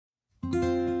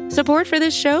Support for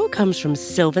this show comes from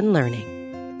Sylvan Learning.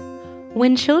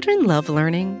 When children love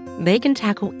learning, they can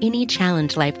tackle any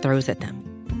challenge life throws at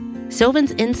them.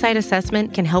 Sylvan's Insight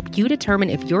Assessment can help you determine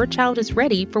if your child is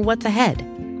ready for what's ahead.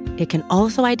 It can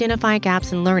also identify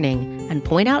gaps in learning and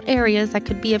point out areas that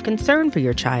could be of concern for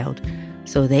your child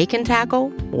so they can tackle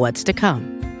what's to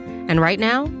come. And right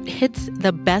now, it's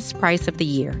the best price of the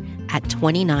year at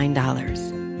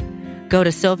 $29. Go to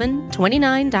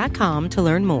sylvan29.com to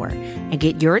learn more and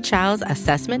get your child's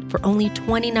assessment for only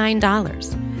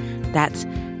 $29. That's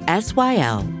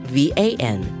SYLVAN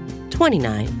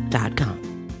 29.com.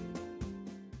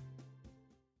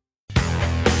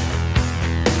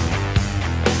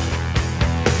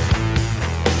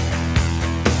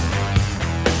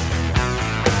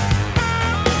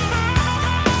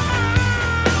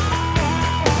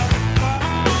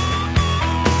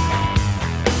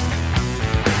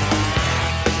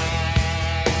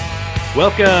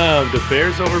 Welcome to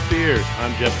Bears Over Beers.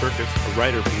 I'm Jeff Perkins, a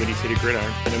writer from Windy City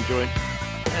Gridiron, and I'm joined,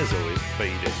 as always, by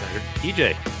EJ Snyder.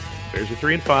 EJ, Bears are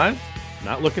 3-5,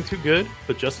 not looking too good,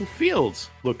 but Justin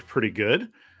Fields looked pretty good,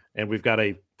 and we've got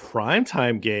a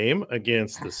primetime game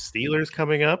against the Steelers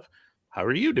coming up. How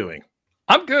are you doing?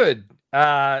 I'm good.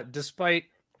 Despite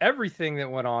everything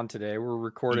that went on today, we're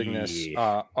recording this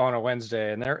on a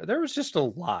Wednesday, and there was just a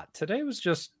lot. Today was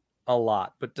just a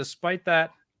lot, but despite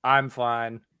that, I'm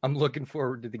fine. I'm looking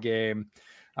forward to the game.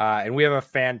 And we have a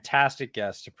fantastic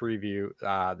guest to preview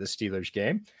the Steelers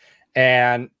game.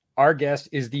 And our guest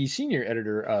is the senior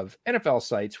editor of NFL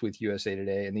Sites with USA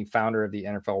Today and the founder of the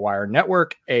NFL Wire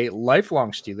Network, a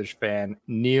lifelong Steelers fan,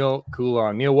 Neal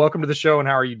Coolong. Neal, welcome to the show, and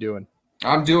how are you doing?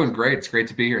 I'm doing great. It's great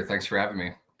to be here. Thanks for having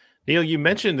me. Neal, you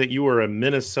mentioned that you were a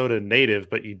Minnesota native,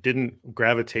 but you didn't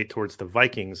gravitate towards the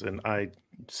Vikings. And I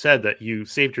said that you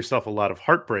saved yourself a lot of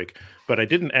heartbreak, but I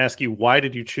didn't ask you, why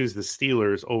did you choose the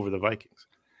Steelers over the Vikings?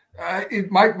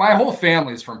 My whole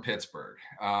family is from Pittsburgh.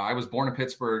 I was born in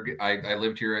Pittsburgh. I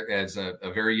lived here as a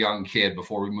very young kid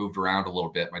before we moved around a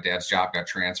little bit. My dad's job got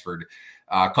transferred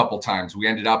a couple times. We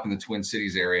ended up in the Twin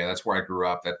Cities area. That's where I grew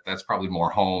up. That's probably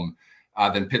more home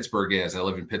than Pittsburgh is. I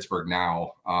live in Pittsburgh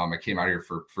now. I came out here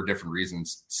for different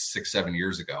reasons 6-7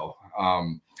 years ago.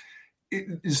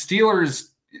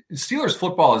 Steelers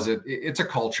football it's a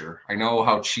culture. I know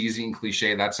how cheesy and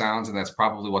cliche that sounds, and that's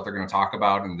probably what they're going to talk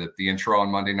about in the intro on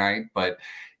Monday night. But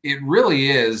it really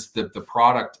is the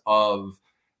product of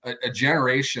a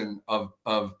generation of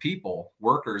people,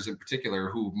 workers in particular,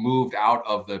 who moved out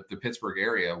of the Pittsburgh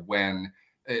area when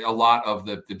a lot of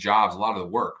the jobs, a lot of the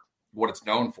work, what it's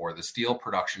known for, the steel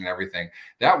production and everything,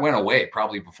 that went away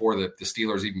probably before the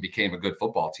Steelers even became a good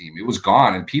football team. It was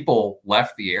gone, and people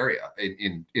left the area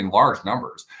in large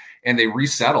numbers, and they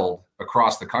resettled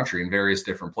across the country in various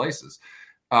different places.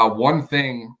 One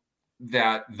thing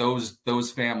that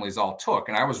those families all took,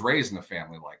 and I was raised in a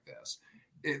family like this,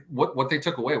 what they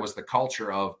took away was the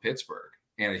culture of Pittsburgh.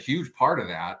 And a huge part of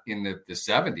that in the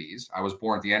 70s, I was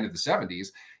born at the end of the 70s,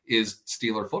 is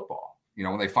Steeler football. You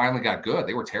know, when they finally got good,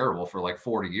 they were terrible for like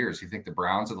 40 years. You think the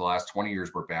Browns of the last 20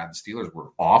 years were bad. The Steelers were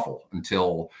awful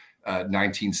until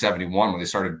 1971, when they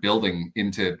started building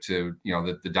into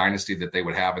the dynasty that they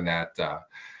would have in that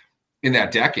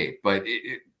decade. But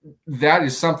that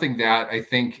is something that I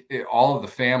think all of the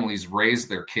families raise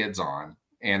their kids on,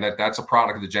 and that's a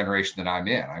product of the generation that I'm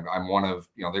in. I'm one of,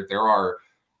 there are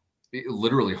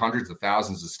literally hundreds of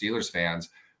thousands of Steelers fans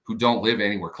who don't live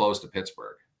anywhere close to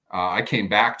Pittsburgh. I came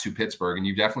back to Pittsburgh, and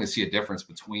you definitely see a difference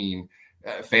between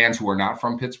fans who are not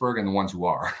from Pittsburgh and the ones who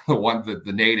are. The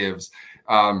natives,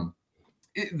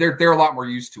 they're a lot more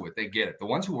used to it. They get it. The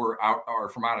ones who are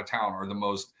from out of town are the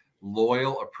most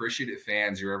loyal, appreciative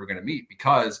fans you're ever going to meet,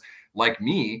 because, like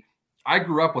me, I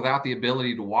grew up without the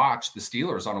ability to watch the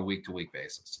Steelers on a week-to-week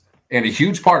basis. And a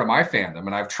huge part of my fandom,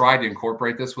 and I've tried to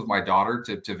incorporate this with my daughter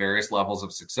to various levels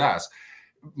of success,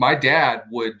 my dad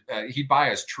he'd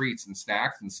buy us treats and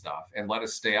snacks and stuff and let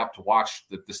us stay up to watch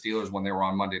the Steelers when they were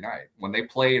on Monday night. When they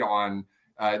played on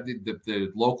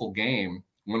the local game,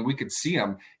 when we could see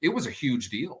them, it was a huge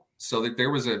deal. So that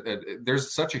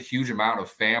there's such a huge amount of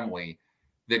family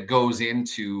that goes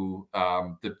into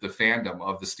the fandom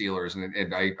of the Steelers.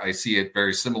 And I see it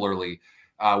very similarly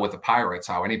with the Pirates.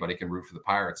 How anybody can root for the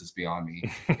Pirates is beyond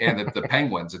me. And the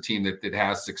Penguins, a team that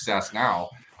has success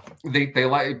now, they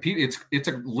like it's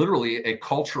literally a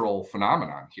cultural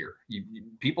phenomenon here.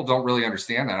 People don't really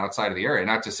understand that outside of the area.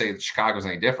 Not to say that Chicago's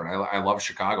any different. I love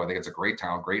Chicago. I think it's a great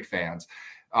town, great fans.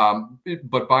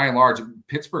 But by and large,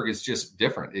 Pittsburgh is just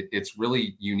different. It's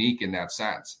really unique in that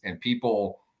sense. And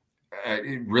people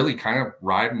really kind of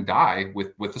ride and die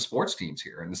with the sports teams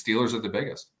here. And the Steelers are the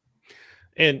biggest.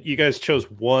 And you guys chose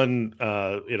one,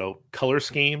 color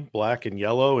scheme, black and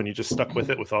yellow, and you just stuck with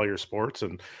it with all your sports.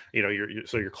 And,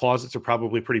 so your closets are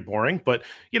probably pretty boring, but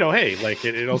hey, like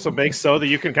it also makes so that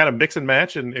you can kind of mix and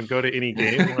match and go to any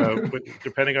game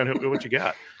depending on what you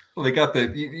got. Well, they got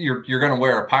you're going to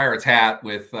wear a Pirates hat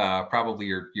with probably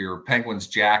your Penguins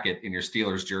jacket and your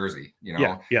Steelers jersey.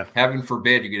 Yeah. Heaven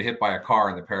forbid you get hit by a car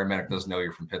and the paramedic doesn't know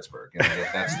you're from Pittsburgh.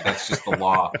 That's just the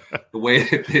law, the way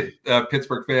that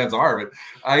Pittsburgh fans are. But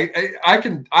I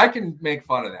can make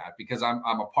fun of that because I'm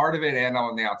a part of it and I'm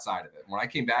on the outside of it. When I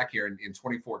came back here in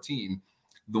 2014,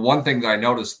 the one thing that I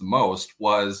noticed the most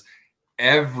was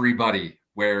everybody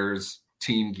wears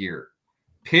team gear.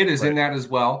 Pitt is in that as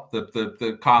well.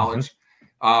 The college,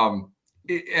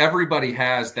 everybody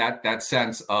has that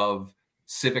sense of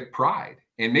civic pride,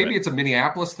 and maybe it's a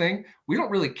Minneapolis thing. We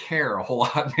don't really care a whole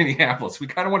lot in Minneapolis. We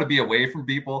kind of want to be away from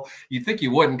people. You'd think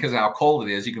you wouldn't because of how cold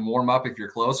it is. You can warm up if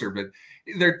you're closer, but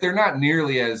they're not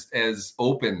nearly as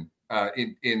open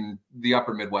in the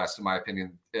upper Midwest, in my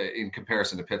opinion, in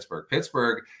comparison to Pittsburgh.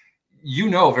 Pittsburgh,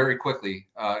 very quickly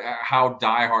how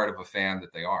diehard of a fan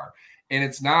that they are. And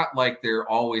it's not like they're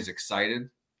always excited.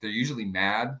 They're usually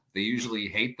mad. They usually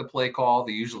hate the play call.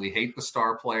 They usually hate the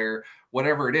star player,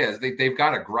 whatever it is. They've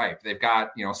got a gripe. They've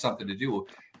got, something to do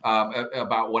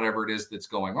about whatever it is that's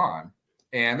going on.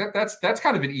 And that's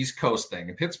kind of an East Coast thing.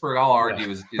 And Pittsburgh, I'll argue,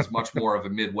 is much more of a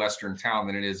Midwestern town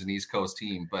than it is an East Coast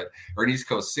team, or an East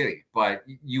Coast city. But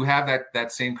you have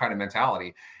that same kind of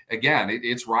mentality. Again,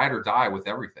 it's ride or die with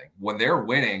everything. When they're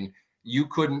winning, you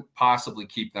couldn't possibly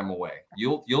keep them away.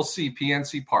 You'll see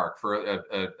PNC Park for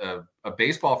a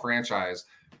baseball franchise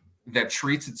that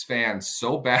treats its fans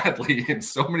so badly in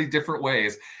so many different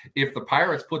ways. If the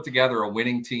Pirates put together a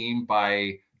winning team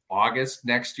by August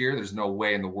next year, there's no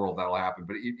way in the world that'll happen.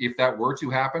 But if that were to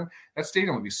happen, that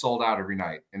stadium would be sold out every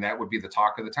night, and that would be the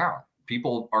talk of the town.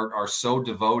 People are so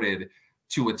devoted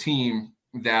to a team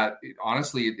that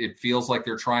honestly, it feels like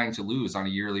they're trying to lose on a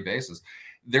yearly basis.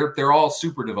 They're all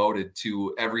super devoted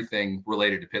to everything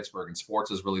related to Pittsburgh, and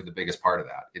sports is really the biggest part of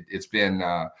that. It's been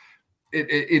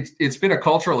a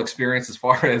cultural experience as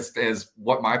far as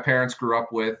what my parents grew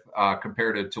up with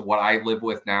compared to what I live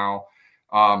with now.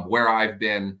 Where I've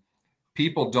been,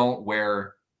 people don't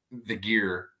wear the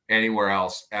gear anywhere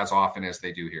else as often as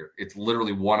they do here. It's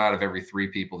literally 1 out of every 3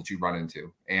 people that you run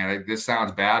into. And this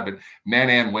sounds bad, but men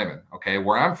and women, okay?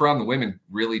 Where I'm from, the women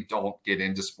really don't get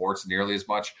into sports nearly as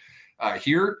much.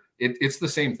 Here, it's the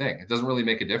same thing. It doesn't really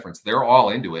make a difference. They're all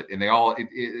into it, and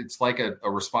it's like a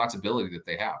responsibility that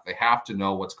they have. They have to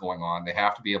know what's going on. They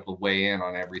have to be able to weigh in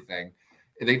on everything.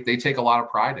 They take a lot of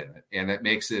pride in it, and it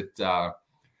makes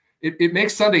it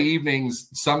makes Sunday evenings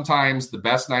sometimes the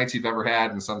best nights you've ever had,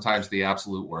 and sometimes the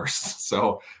absolute worst.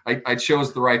 So I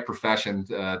chose the right profession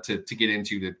to get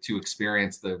into to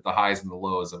experience the highs and the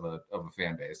lows of a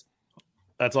fan base.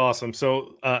 That's awesome.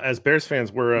 So as Bears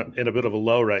fans, we're in a bit of a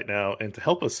low right now. And to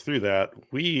help us through that,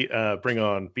 we bring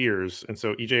on beers. And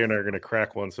so EJ and I are going to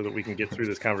crack one so that we can get through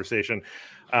this conversation.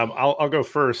 I'll go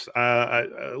first.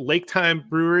 Lake Time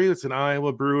Brewery, it's an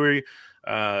Iowa brewery.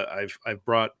 I've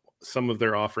brought some of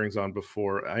their offerings on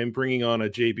before. I'm bringing on a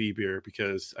JB beer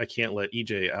because I can't let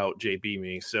EJ out JB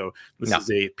me. So this is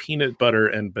a peanut butter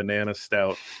and banana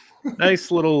stout. Nice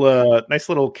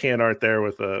little can art there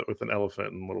with an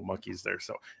elephant and little monkeys there.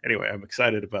 So anyway, I'm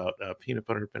excited about peanut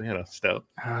butter banana stout.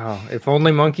 Oh, if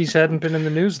only monkeys hadn't been in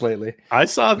the news lately. I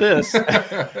saw this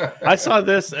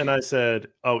and I said,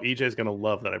 "Oh, EJ's gonna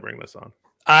love that I bring this on."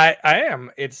 I am.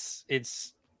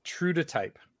 It's true to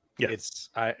type. Yeah.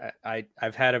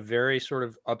 I've had a very sort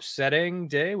of upsetting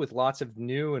day with lots of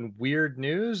new and weird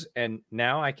news, and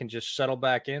now I can just settle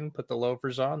back in, put the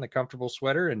loafers on, the comfortable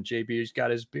sweater, and JB's got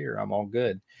his beer. I'm all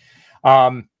good.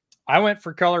 I went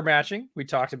for color matching. We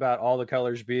talked about all the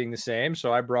colors being the same,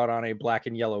 so I brought on a black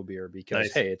and yellow beer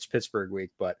because hey, it's Pittsburgh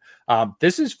week. But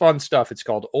this is fun stuff. It's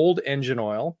called Old Engine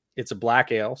Oil. It's a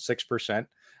black ale, 6%.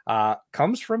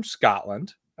 Comes from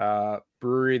Scotland.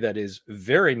 Brewery that is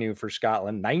very new for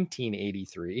Scotland,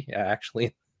 1983,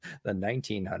 actually the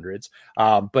 1900s.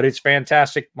 But it's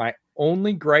fantastic. My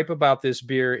only gripe about this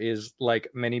beer is, like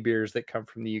many beers that come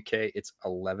from the UK, it's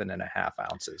 11.5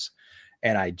 ounces.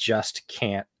 And I just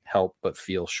can't help but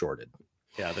feel shorted.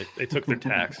 Yeah, they took their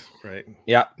tax, right?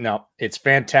 Yeah, no, it's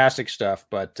fantastic stuff,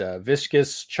 but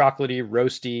viscous, chocolatey,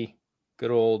 roasty,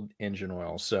 good old engine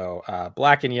oil. So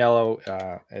black and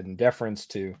yellow, in deference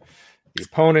to the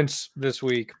opponents this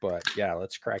week, but yeah,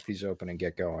 let's crack these open and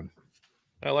get going.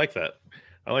 I like that.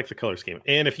 I like the color scheme.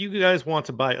 And if you guys want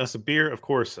to buy us a beer, of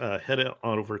course, head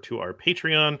on over to our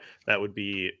Patreon. That would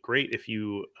be great if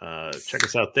you check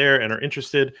us out there and are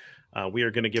interested. We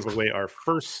are going to give away our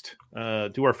first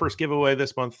giveaway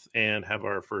this month and have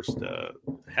our first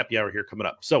happy hour here coming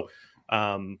up. So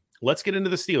let's get into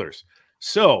the Steelers.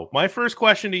 So my first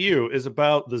question to you is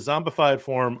about the zombified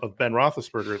form of Ben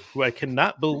Roethlisberger, who I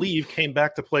cannot believe came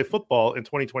back to play football in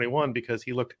 2021 because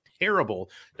he looked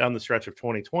terrible down the stretch of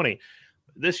 2020.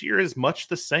 This year is much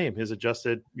the same. His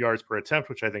adjusted yards per attempt,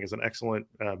 which I think is an excellent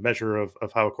measure of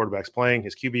how a quarterback's playing,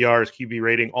 his QBR, his QB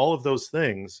rating, all of those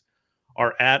things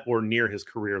are at or near his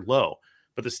career low.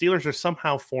 But the Steelers are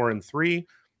somehow 4-3.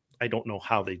 I don't know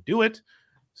how they do it.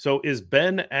 So is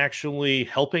Ben actually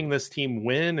helping this team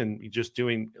win and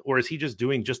or is he just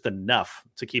doing just enough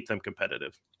to keep them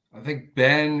competitive? I think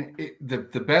Ben, the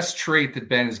best trait that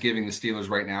Ben is giving the Steelers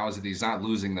right now is that he's not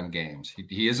losing them games.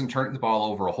 He isn't turning the ball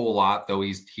over a whole lot, though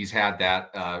he's had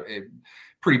that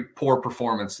pretty poor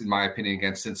performance, in my opinion,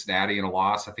 against Cincinnati in a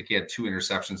loss. I think he had 2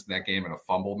 interceptions in that game and a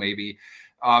fumble maybe.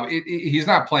 He's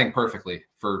not playing perfectly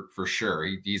for sure.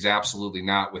 He's absolutely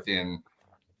not within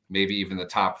maybe even the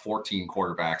top 14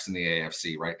 quarterbacks in the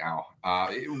AFC right now.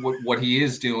 What he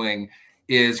is doing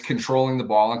is controlling the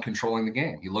ball and controlling the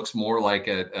game. He looks more like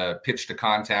a pitch to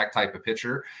contact type of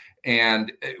pitcher.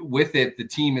 And with it, the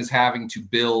team is having to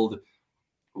build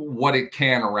what it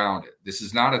can around it. This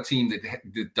is not a team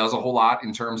that does a whole lot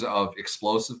in terms of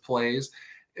explosive plays.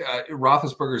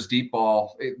 Roethlisberger's deep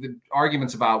ball, the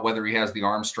arguments about whether he has the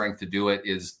arm strength to do it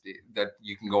is that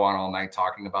you can go on all night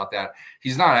talking about that.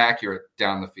 He's not accurate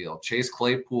down the field. Chase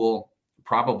Claypool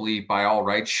probably by all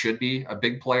rights should be a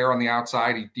big player on the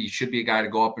outside. He should be a guy to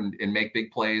go up and make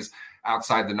big plays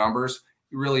outside the numbers.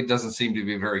 He really doesn't seem to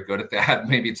be very good at that.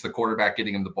 Maybe it's the quarterback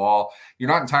getting him the ball. You're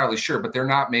not entirely sure, but they're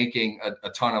not making a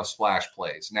ton of splash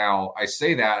plays. Now, I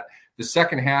say that the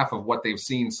second half of what they've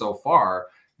seen so far,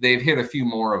 they've hit a few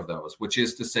more of those, which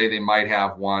is to say they might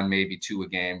have 1, maybe 2 a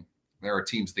game. There are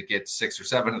teams that get 6 or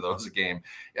 7 of those a game.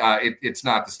 It's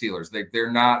not the Steelers.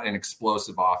 They're not an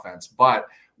explosive offense, but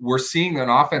we're seeing an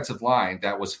offensive line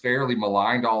that was fairly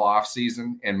maligned all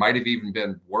offseason and might have even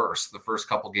been worse the first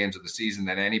couple games of the season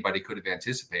than anybody could have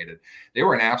anticipated. They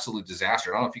were an absolute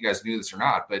disaster. I don't know if you guys knew this or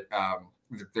not, but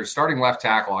they're starting left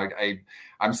tackle.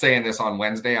 I'm saying this on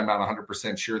Wednesday. I'm not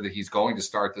 100% sure that he's going to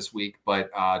start this week, but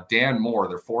Dan Moore,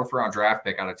 their 4th-round draft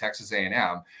pick out of Texas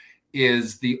A&M,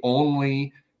 is the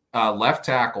only left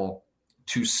tackle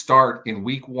to start in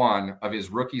week 1 of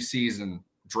his rookie season,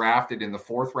 drafted in the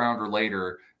 4th round or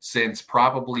later, since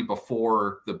probably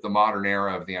before the modern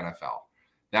era of the NFL.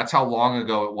 That's how long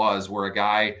ago it was where a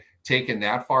guy taken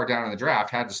that far down in the draft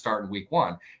had to start in week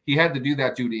 1. He had to do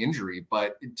that due to injury.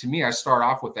 But to me, I start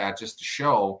off with that just to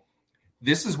show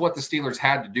this is what the Steelers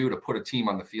had to do to put a team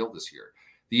on the field this year.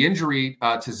 The injury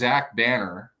to Zach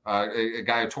Banner, a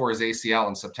guy who tore his ACL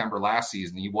in September last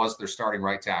season, he was their starting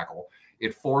right tackle.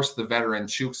 It forced the veteran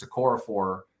Chuks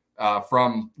Okorafor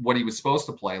from what he was supposed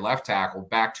to play, left tackle,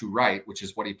 back to right, which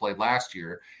is what he played last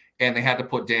year. And they had to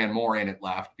put Dan Moore in at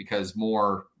left because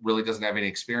Moore really doesn't have any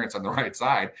experience on the right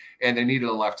side, and they needed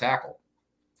a left tackle.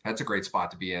 That's a great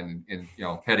spot to be in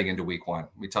heading into week 1.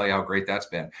 Let me tell you how great that's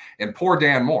been. And poor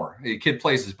Dan Moore, the kid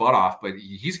plays his butt off, but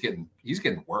he's getting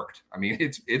worked. I mean,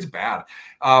 it's bad.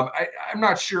 I'm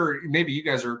not sure. Maybe you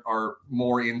guys are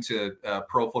more into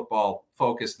pro football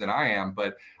focus than I am,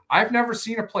 but I've never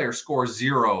seen a player score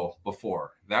 0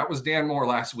 before. That was Dan Moore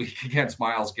last week against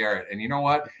Myles Garrett. And you know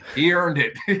what? He earned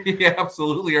it. He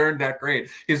absolutely earned that grade.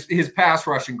 His pass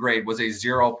rushing grade was a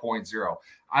 0.0.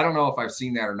 I don't know if I've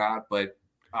seen that or not, but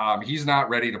he's not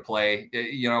ready to play.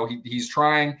 He's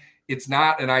trying. It's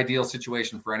not an ideal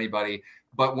situation for anybody.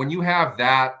 But when you have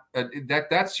that,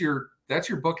 that's your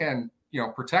bookend,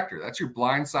 protector. That's your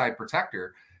blindside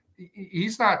protector.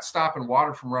 He's not stopping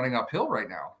water from running uphill right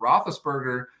now.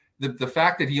 Roethlisberger, the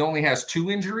fact that he only has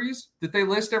 2 injuries that they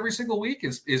list every single week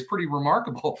is pretty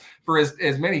remarkable for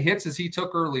as many hits as he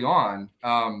took early on.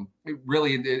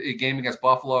 Really, a game against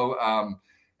Buffalo,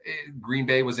 Green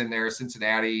Bay was in there,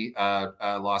 Cincinnati,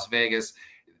 Las Vegas.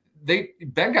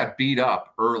 Ben got beat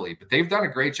up early, but they've done a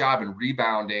great job in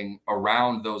rebounding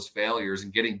around those failures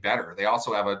and getting better. They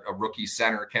also have a rookie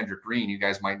center, Kendrick Green. You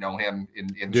guys might know him in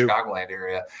the Chicagoland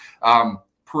area.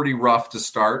 Pretty rough to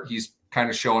start. He's kind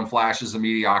of showing flashes of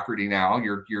mediocrity now.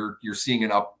 You're seeing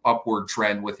an upward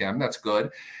trend with him. That's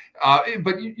good.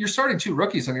 But you're starting 2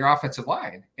 rookies on your offensive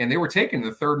line, and they were taken in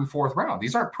the 3rd and 4th round.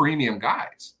 These aren't premium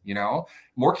guys,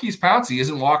 Maurkice Pouncey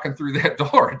isn't walking through that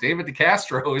door. David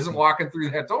DeCastro isn't walking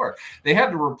through that door. They had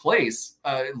to replace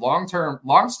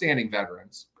long-standing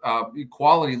veterans,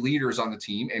 quality leaders on the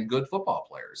team, and good football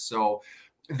players. So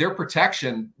their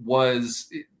protection was,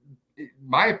 in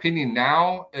my opinion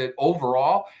now,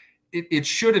 overall, it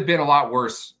should have been a lot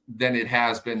worse than it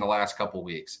has been the last couple of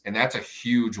weeks. And that's a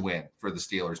huge win for the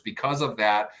Steelers. Because of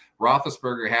that,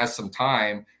 Roethlisberger has some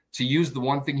time to use the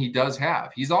one thing he does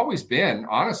have. He's always been,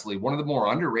 honestly, one of the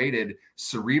more underrated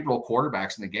cerebral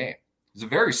quarterbacks in the game. He's a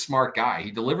very smart guy.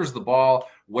 He delivers the ball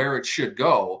where it should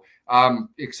go,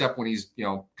 except when he's,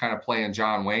 kind of playing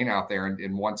John Wayne out there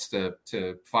and wants to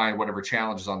find whatever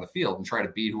challenges on the field and try to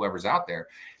beat whoever's out there.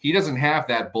 He doesn't have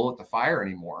that bullet to fire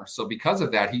anymore. So because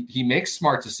of that, he makes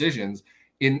smart decisions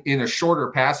in a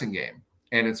shorter passing game,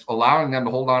 and it's allowing them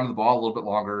to hold on to the ball a little bit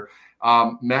longer.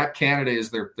 Matt Canada is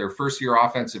their first-year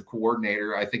offensive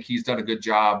coordinator. I think he's done a good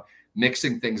job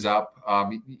mixing things up.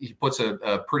 He puts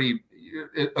a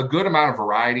good amount of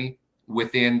variety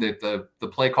within the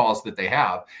play calls that they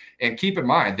have. And keep in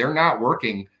mind, they're not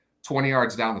working 20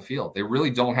 yards down the field. They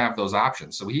really don't have those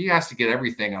options. So he has to get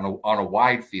everything on a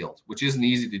wide field, which isn't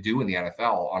easy to do in the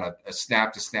NFL on a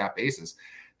snap-to-snap basis.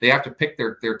 They have to pick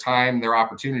their time, their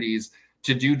opportunities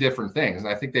to do different things. And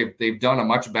I think they've done a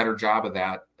much better job of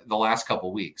that the last couple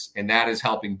of weeks. And that is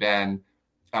helping Ben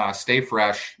stay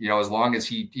fresh. As long as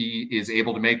he is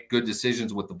able to make good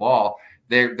decisions with the ball,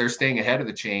 they're staying ahead of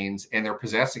the chains and they're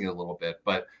possessing it a little bit.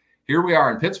 But here we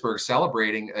are in Pittsburgh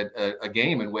celebrating a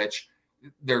game in which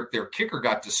their kicker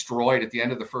got destroyed at the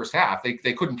end of the first half.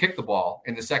 They couldn't kick the ball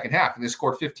in the second half, and they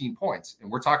scored 15 points.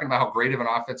 And we're talking about how great of an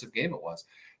offensive game it was.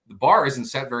 The bar isn't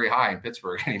set very high in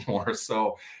Pittsburgh anymore.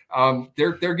 So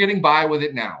they're getting by with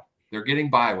it now. They're getting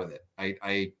by with it.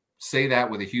 I say that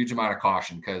with a huge amount of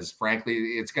caution because, frankly,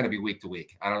 it's going to be week to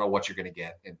week. I don't know what you're going to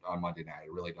get on Monday night.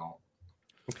 I really don't.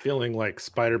 I'm feeling like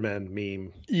Spider-Man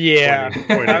meme. Yeah,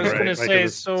 pointing, I was right? going to Like say, it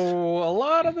was... so a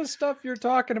lot of the stuff you're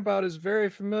talking about is very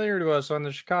familiar to us on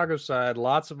the Chicago side.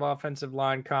 Lots of offensive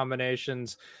line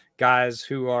combinations, guys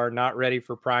who are not ready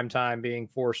for prime time being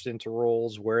forced into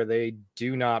roles where they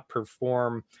do not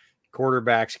perform,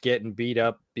 quarterbacks getting beat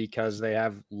up because they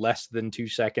have less than 2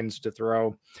 seconds to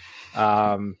throw.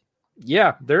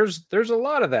 Yeah, there's a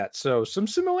lot of that. So some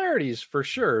similarities for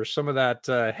sure. Some of that,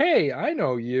 hey, I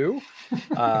know you,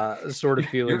 sort of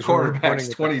feeling. Your quarterback's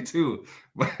 22.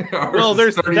 Well,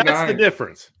 that's the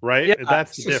difference, right? Yeah,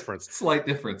 that's the difference. Slight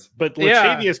difference. But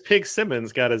Latavius Pig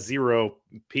Simmons got a 0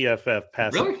 PFF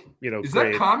pass. Really? Is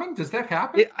grade. that common? Does that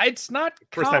happen? It's not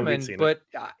common, but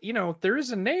there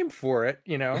is a name for it.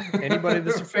 Anybody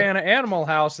that's a fan of Animal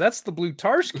House, that's the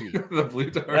Blutarski. The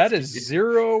Blutarski. That is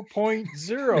 0.0,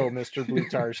 Mr.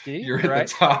 Blutarski. You're at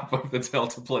the top of the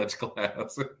Delta Pledge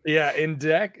class. Yeah, in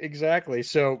deck, exactly.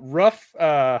 So rough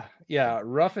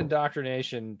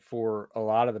indoctrination for a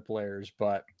lot of the players.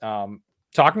 But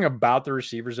talking about the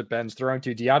receivers that Ben's throwing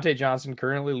to, Deontay Johnson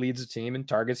currently leads the team in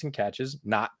targets and catches,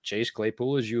 not Chase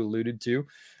Claypool, as you alluded to.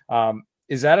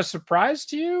 Is that a surprise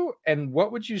to you? And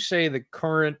what would you say the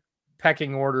current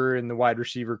pecking order in the wide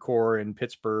receiver core in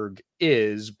Pittsburgh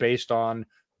is based on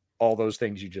all those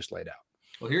things you just laid out?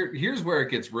 Well, here's where it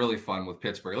gets really fun with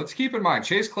Pittsburgh. Let's keep in mind,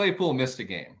 Chase Claypool missed a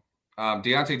game.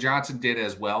 Deontay Johnson did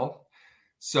as well.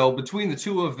 So between the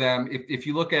two of them, if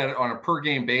you look at it on a per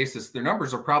game basis, their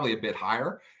numbers are probably a bit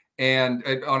higher. And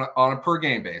on a per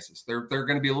game basis, they're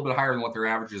going to be a little bit higher than what their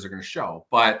averages are going to show.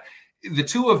 But the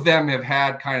two of them have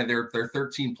had kind of their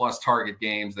 13 plus target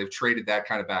games. They've traded that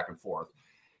kind of back and forth.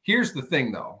 Here's the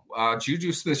thing, though.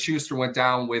 Juju Smith-Schuster went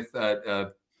down with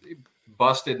a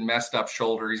busted, messed up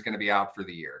shoulder. He's going to be out for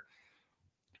the year.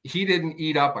 He didn't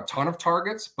eat up a ton of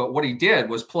targets, but what he did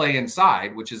was play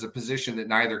inside, which is a position that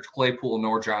neither Claypool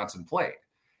nor Johnson played.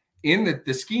 In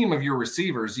the scheme of your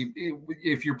receivers,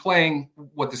 if you're playing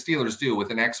what the Steelers do with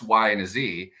an X, Y, and a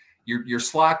Z, your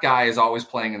slot guy is always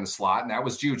playing in the slot, and that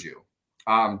was Juju.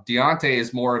 Deontay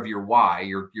is more of your Y,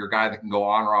 your guy that can go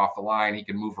on or off the line. He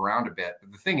can move around a bit.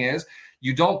 But the thing is,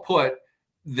 you don't put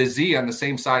the Z on the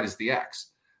same side as the X.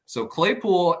 So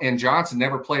Claypool and Johnson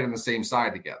never played on the same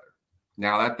side together.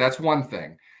 Now, that's one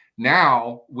thing.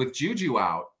 Now, with Juju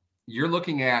out, you're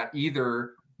looking at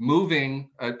either moving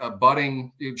a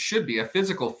budding, it should be a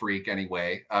physical freak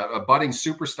anyway, a budding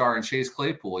superstar in Chase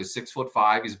Claypool. He's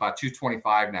 6'5". He's about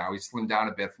 225 now. He's slimmed down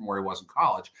a bit from where he was in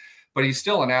college, but he's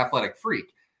still an athletic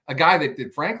freak. A guy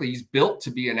that frankly, he's built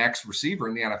to be an X receiver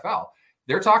in the NFL.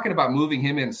 They're talking about moving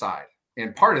him inside.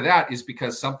 And part of that is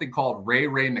because something called Ray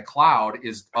McLeod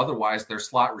is otherwise their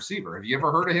slot receiver. Have you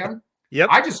ever heard of him? Yep.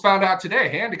 I just found out today,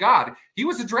 hand to God, he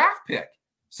was a draft pick.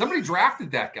 Somebody drafted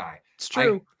that guy. It's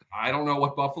true. I don't know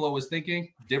what Buffalo was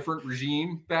thinking. Different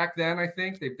regime back then, I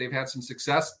think. They've had some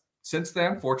success since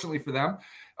then, fortunately for them.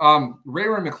 Ray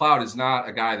McLeod is not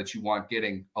a guy that you want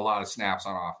getting a lot of snaps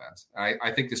on offense.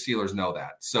 I think the Steelers know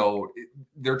that. So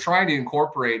they're trying to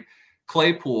incorporate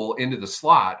Claypool into the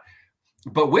slot.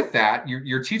 But with that,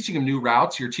 you're teaching him new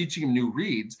routes, you're teaching him new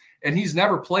reads, and he's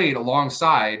never played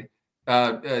alongside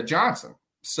Johnson.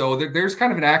 So there's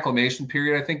kind of an acclimation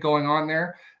period, I think, going on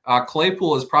there.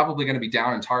 Claypool is probably going to be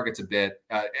down in targets a bit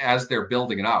as they're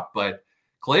building it up. But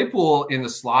Claypool in the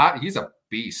slot, he's a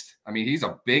beast. I mean, he's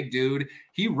a big dude.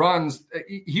 He runs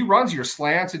your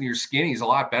slants and your skinnies a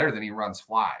lot better than he runs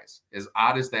flies, as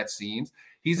odd as that seems.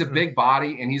 He's a big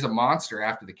body, and he's a monster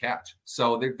after the catch.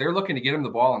 So they're looking to get him the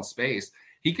ball in space.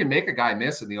 He can make a guy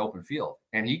miss in the open field,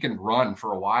 and he can run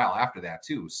for a while after that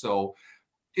too. So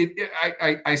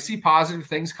I see positive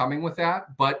things coming with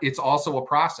that, but it's also a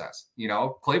process.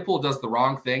 Claypool does the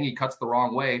wrong thing. He cuts the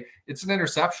wrong way. It's an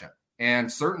interception.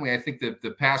 And certainly I think that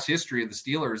the past history of the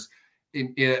Steelers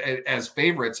as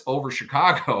favorites over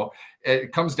Chicago,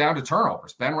 it comes down to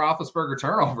turnovers. Ben Roethlisberger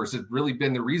turnovers have really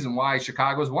been the reason why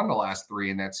Chicago's won the last 3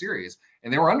 in that series.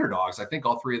 And they were underdogs, I think,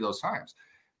 all 3 of those times.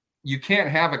 You can't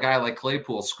have a guy like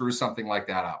Claypool screw something like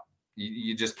that up.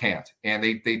 You just can't. And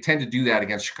they tend to do that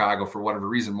against Chicago for whatever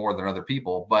reason more than other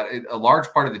people. But a large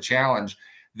part of the challenge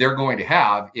they're going to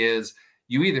have is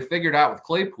you either figure it out with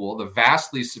Claypool, the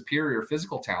vastly superior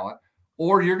physical talent,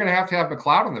 or you're going to have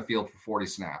McLeod on the field for 40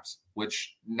 snaps,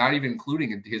 which not even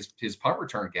including his punt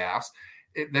return gaffes.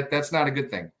 That's not a good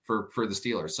thing for the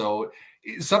Steelers. So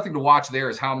something to watch there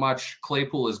is how much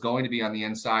Claypool is going to be on the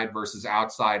inside versus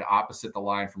outside opposite the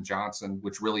line from Johnson,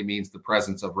 which really means the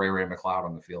presence of Ray McLeod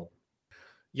on the field.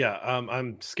 Yeah,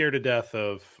 I'm scared to death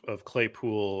of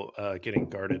Claypool getting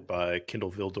guarded by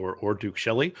Kendall Vildor or Duke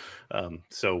Shelley.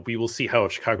 So we will see how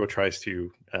Chicago tries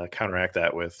to counteract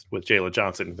that with Jalen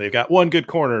Johnson. They've got one good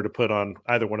corner to put on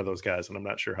either one of those guys, and I'm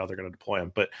not sure how they're going to deploy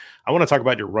him. But I want to talk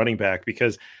about your running back,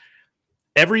 because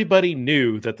everybody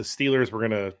knew that the Steelers were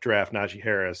going to draft Najee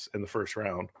Harris in the first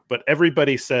round, but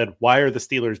everybody said, why are the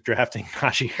Steelers drafting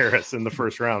Najee Harris in the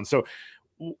first round? So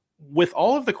with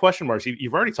all of the question marks,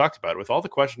 you've already talked about it, with all the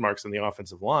question marks in the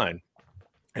offensive line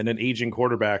and an aging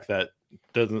quarterback that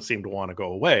doesn't seem to want to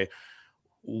go away,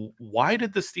 why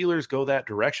did the Steelers go that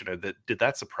direction? Did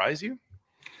that surprise you?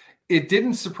 It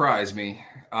didn't surprise me.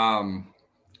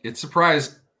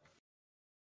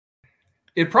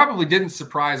 It probably didn't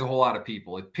surprise a whole lot of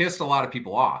people. It pissed a lot of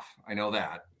people off. I know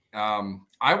that.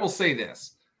 I will say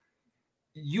this.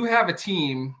 You have a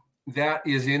team that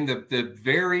is in the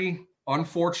very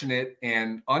unfortunate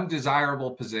and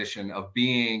undesirable position of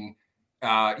being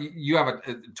you have a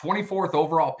 24th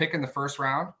overall pick in the first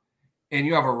round, and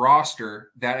you have a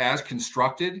roster that, as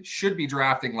constructed, should be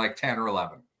drafting like 10 or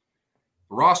 11.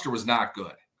 The roster was not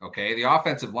good. Okay. The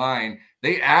offensive line,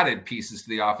 they added pieces to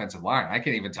the offensive line. I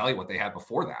can't even tell you what they had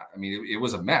before that. I mean, it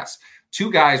was a mess.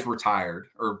 2 guys retired,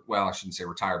 or well, I shouldn't say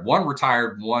retired. One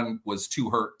retired, one was too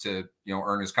hurt to,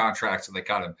 earn his contract. So they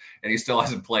cut him, and he still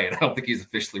hasn't played. I don't think he's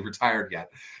officially retired yet,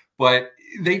 but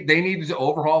they needed to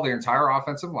overhaul their entire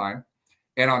offensive line.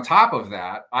 And on top of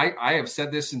that, I have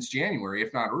said this since January,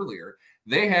 if not earlier,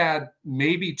 they had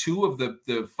maybe 2 of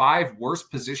the 5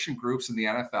 worst position groups in the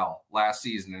NFL last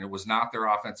season, and it was not their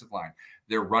offensive line.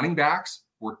 Their running backs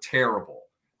were terrible.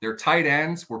 Their tight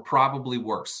ends were probably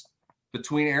worse.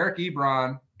 Between Eric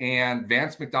Ebron and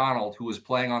Vance McDonald, who was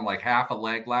playing on like half a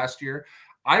leg last year,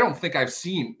 I don't think I've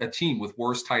seen a team with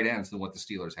worse tight ends than what the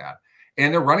Steelers had.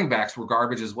 And their running backs were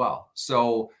garbage as well.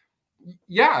 So,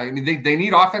 yeah, I mean, they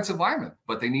need offensive linemen,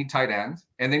 but they need tight ends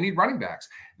and they need running backs.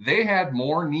 They had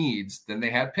more needs than they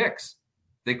had picks.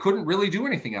 They couldn't really do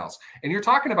anything else. And you're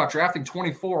talking about drafting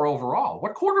 24 overall.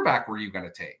 What quarterback were you going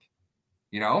to take?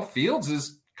 Fields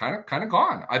is kind of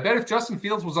gone. I bet if Justin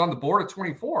Fields was on the board at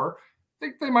 24,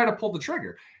 they might have pulled the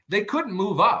trigger. They couldn't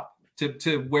move up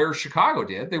to where Chicago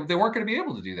did. They weren't going to be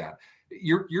able to do that.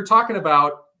 You're talking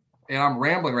about, and I'm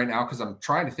rambling right now because I'm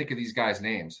trying to think of these guys'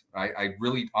 names. I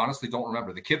really honestly don't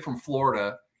remember. The kid from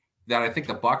Florida that I think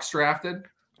the Bucs drafted.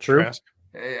 True. Trask.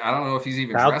 I don't know if he's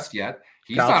even dressed yet.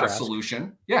 He's not Trask. A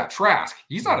solution. Yeah, Trask.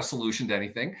 He's not a solution to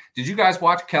anything. Did you guys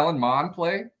watch Kellen Mond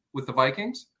play with the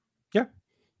Vikings? Yeah.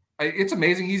 It's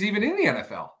amazing he's even in the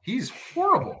NFL. He's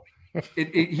horrible.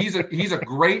 He's a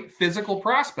great physical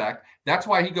prospect. That's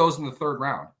why he goes in the 3rd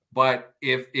round. But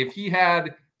if he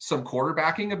had some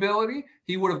quarterbacking ability,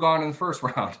 he would have gone in the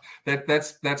 1st round.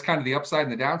 That's kind of the upside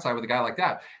and the downside with a guy like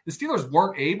that. The Steelers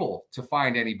weren't able to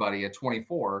find anybody at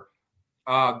 24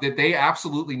 that they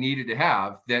absolutely needed to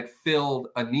have that filled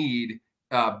a need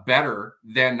better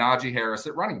than Najee Harris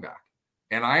at running back.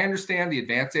 And I understand the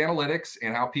advanced analytics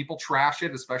and how people trash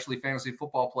it, especially fantasy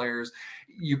football players.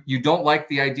 You don't like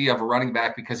the idea of a running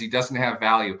back because he doesn't have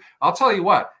value. I'll tell you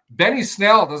what, Benny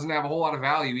Snell doesn't have a whole lot of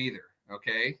value either,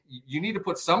 okay? You need to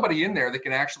put somebody in there that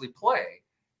can actually play,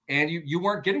 and you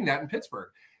weren't getting that in Pittsburgh.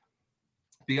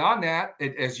 Beyond that,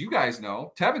 as you guys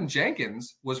know, Tevin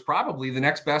Jenkins was probably the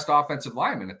next best offensive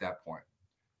lineman at that point.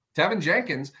 Tevin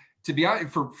Jenkins, to be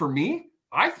honest, for me,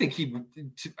 I think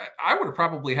I would have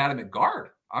probably had him at guard.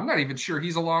 I'm not even sure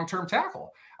he's a long-term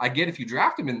tackle. I get if you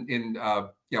draft him in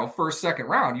first, second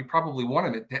round, you probably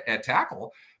want him at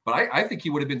tackle, but I think he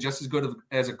would have been just as good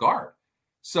as a guard.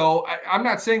 So I'm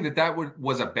not saying that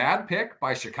was a bad pick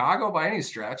by Chicago by any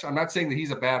stretch. I'm not saying that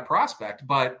he's a bad prospect,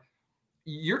 but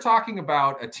you're talking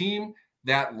about a team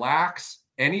that lacks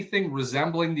anything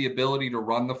resembling the ability to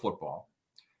run the football.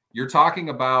 You're talking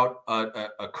about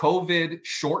a COVID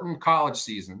shortened college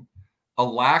season, a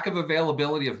lack of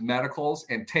availability of medicals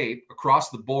and tape across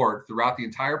the board throughout the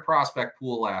entire prospect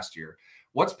pool last year.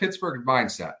 What's Pittsburgh's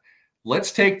mindset?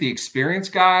 Let's take the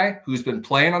experienced guy who's been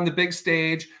playing on the big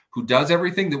stage, who does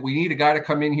everything that we need a guy to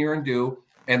come in here and do,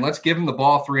 and let's give him the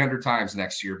ball 300 times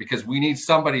next year because we need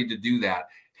somebody to do that.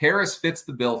 Harris fits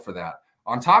the bill for that.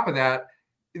 On top of that,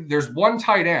 there's one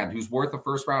tight end who's worth a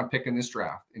first-round pick in this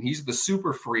draft, and he's the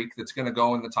super freak that's going to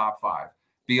go in the top 5.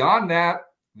 Beyond that,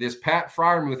 this Pat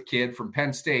Freiermuth kid from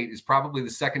Penn State is probably the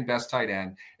second best tight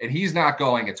end, and he's not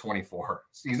going at 24.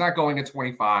 He's not going at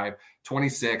 25,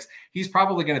 26. He's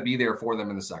probably going to be there for them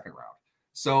in the second round.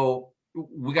 So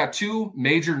we got 2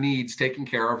 major needs taken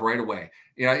care of right away.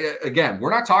 Again, we're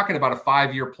not talking about a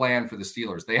 5-year plan for the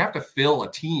Steelers. They have to fill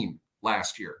a team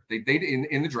last year. They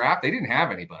in the draft, they didn't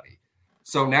have anybody.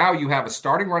 So now you have a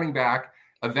starting running back,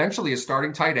 eventually a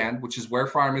starting tight end, which is where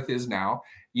Freiermuth is now.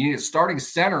 You need a starting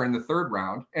center in the 3rd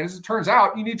round. And as it turns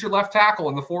out, you need your left tackle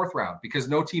in the 4th round because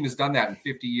no team has done that in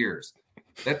 50 years.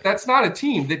 That's not a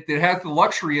team that has the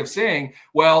luxury of saying,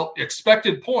 well,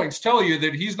 expected points tell you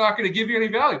that he's not going to give you any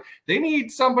value. They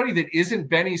need somebody that isn't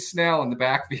Benny Snell in the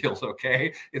backfield,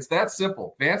 okay? It's that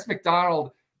simple. Vance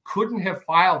McDonald couldn't have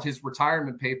filed his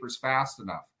retirement papers fast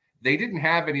enough. They didn't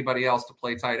have anybody else to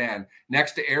play tight end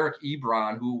next to Eric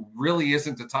Ebron, who really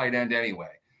isn't a tight end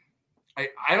anyway.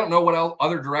 I don't know what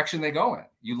other direction they go in.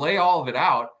 You lay all of it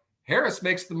out, Harris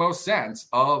makes the most sense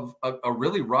of a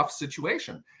really rough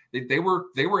situation. They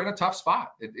were in a tough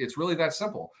spot. It's really that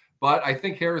simple. But I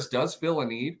think Harris does fill a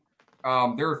need.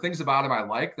 There are things about him I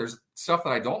like. There's stuff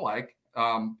that I don't like.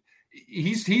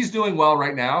 He's doing well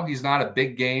right now. He's not a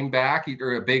big game back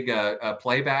or a big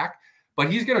play back, but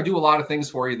he's going to do a lot of things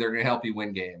for you. They're going to help you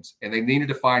win games, and they needed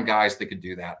to find guys that could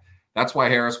do that. That's why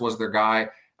Harris was their guy.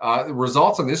 The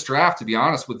results on this draft, to be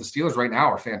honest, with the Steelers right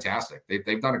now are fantastic.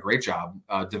 They've done a great job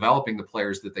developing the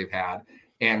players that they've had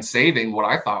and saving what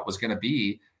I thought was going to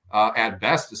be at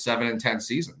best a 7-10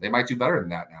 season. They might do better than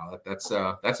that now.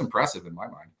 That's impressive in my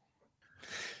mind.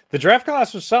 The draft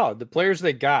class was solid. The players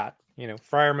they got,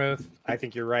 Freiermuth, I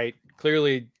think you're right.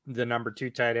 Clearly the number 2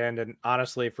 tight end. And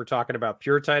honestly, if we're talking about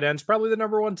pure tight ends, probably the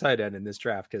number 1 tight end in this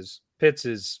draft because Pitts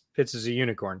is a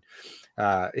unicorn.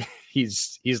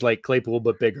 He's like Claypool,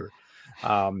 but bigger.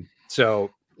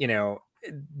 So,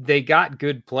 they got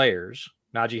good players.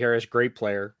 Najee Harris, great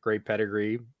player, great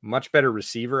pedigree, much better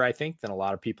receiver, I think, than a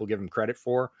lot of people give him credit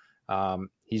for.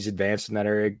 He's advanced in that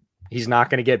area. He's not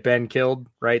going to get Ben killed,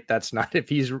 right? That's not if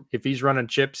he's running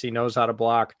chips, he knows how to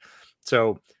block.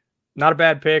 So not a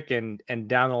bad pick. And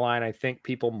down the line, I think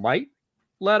people might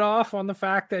let off on the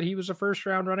fact that he was a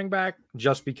 1st-round running back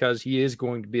just because he is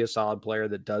going to be a solid player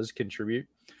that does contribute.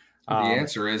 The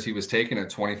answer is he was taken at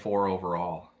 24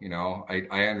 overall.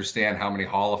 I understand how many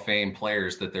Hall of Fame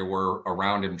players that there were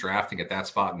around him drafting at that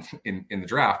spot in the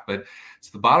draft, but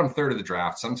it's the bottom 3rd of the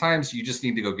draft. Sometimes you just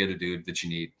need to go get a dude that you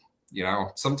need.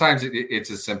 Sometimes it's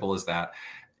as simple as that.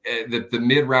 The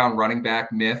mid-round running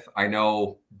back myth, I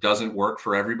know, doesn't work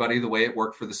for everybody the way it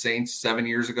worked for the Saints 7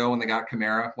 years ago when they got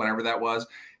Kamara, whenever that was.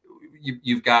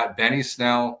 You've got Benny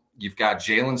Snell, you've got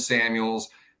Jalen Samuels,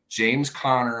 James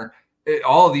Conner.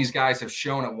 All of these guys have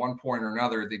shown at one point or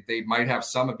another that they might have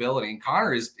some ability. And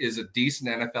Conner is a decent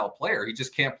NFL player. He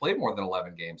just can't play more than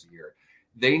 11 games a year.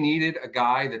 They needed a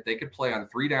guy that they could play on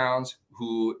 3 downs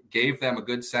who gave them a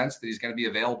good sense that he's going to be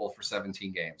available for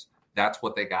 17 games. That's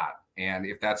what they got. And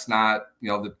if that's not,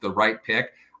 the right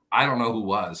pick, I don't know who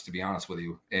was, to be honest with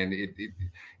you. And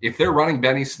if they're running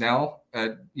Benny Snell,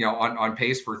 on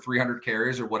pace for 300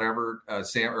 carries or whatever,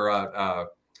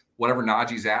 whatever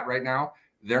Najee's at right now,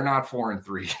 they're not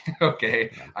 4-3.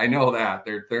 Okay. I know that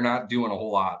they're not doing a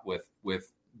whole lot with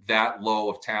that low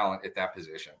of talent at that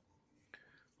position.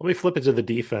 Let me flip it to the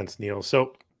defense, Neal.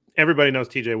 So everybody knows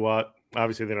TJ Watt.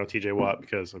 Obviously, they know TJ Watt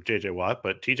because of JJ Watt,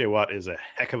 but TJ Watt is a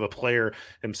heck of a player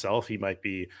himself. He might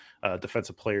be a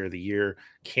Defensive Player of the Year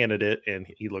candidate, and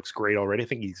he looks great already. I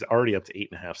think he's already up to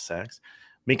 8.5 sacks.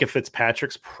 Minka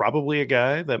Fitzpatrick's probably a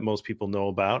guy that most people know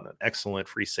about. An excellent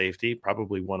free safety,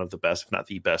 probably one of the best, if not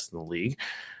the best in the league.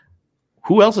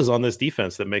 Who else is on this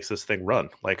defense that makes this thing run?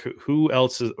 Like, who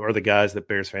else are the guys that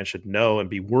Bears fans should know and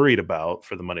be worried about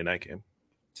for the Monday night game?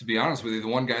 To be honest with you, the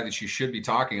one guy that you should be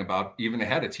talking about, even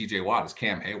ahead of TJ Watt, is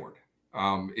Cam Hayward.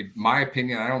 In my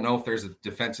opinion, I don't know if there's a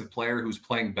defensive player who's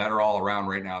playing better all around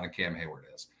right now than Cam Hayward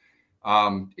is.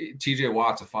 TJ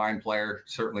Watt's a fine player.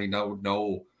 Certainly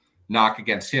no knock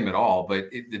against him at all.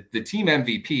 But the team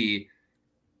MVP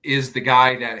is the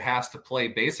guy that has to play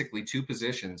basically two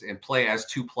positions and play as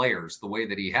two players the way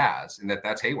that he has, and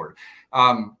that's Hayward.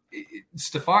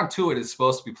 Stephon Tuitt is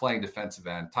supposed to be playing defensive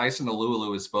end. Tyson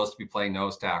Alualu is supposed to be playing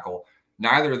nose tackle.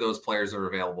 Neither of those players are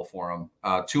available for him.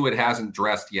 Tuitt hasn't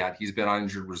dressed yet. He's been on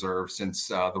injured reserve since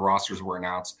the rosters were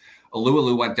announced.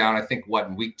 Alualu went down, I think,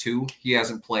 in week 2? He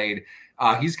hasn't played.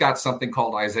 He's got something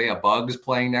called Isaiah Buggs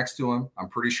playing next to him. I'm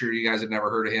pretty sure you guys have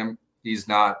never heard of him. He's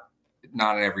not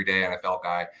an everyday NFL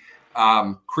guy.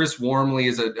 Chris Wormley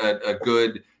is a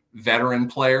good veteran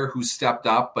player who stepped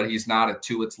up, but he's not at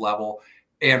Tuitt's level.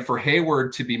 And for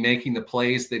Hayward to be making the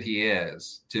plays that he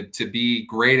is, to be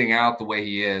grading out the way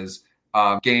he is,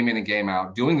 game in and game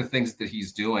out, doing the things that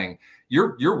he's doing,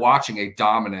 you're watching a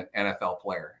dominant NFL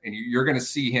player, and you're going to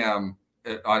see him.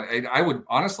 I would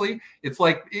honestly, it's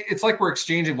like we're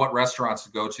exchanging what restaurants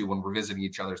to go to when we're visiting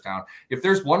each other's town. If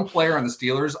there's one player on the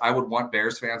Steelers I would want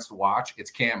Bears fans to watch,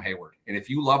 it's Cam Hayward. And if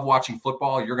you love watching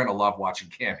football, you're going to love watching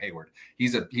Cam Hayward.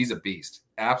 He's a beast.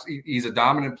 He's a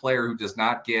dominant player who does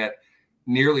not get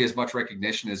nearly as much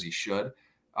recognition as he should.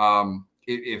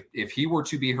 If he were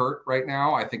to be hurt right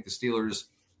now, I think the Steelers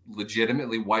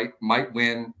legitimately might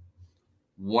win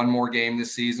one more game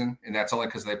this season, and that's only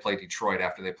because they play Detroit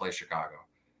after they play Chicago.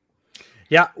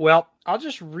 Yeah, well, I'll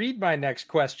just read my next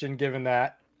question, given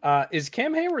that. Is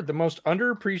Cam Hayward the most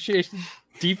underappreciated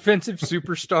defensive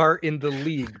superstar in the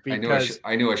league? Because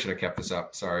I knew I should have kept this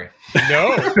up. Sorry.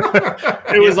 No.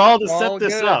 It was all to set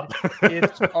this up.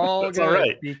 It's all That's good. all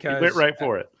right. Because you went right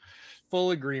for it.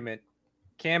 Full agreement.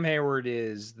 Cam Hayward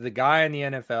is the guy in the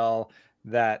NFL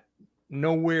that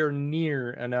nowhere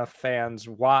near enough fans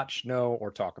watch, know,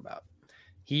 or talk about.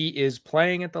 He is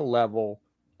playing at the level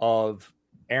of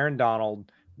Aaron Donald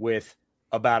with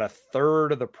about a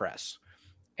third of the press.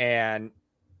 And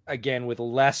again, with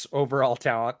less overall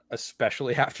talent,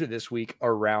 especially after this week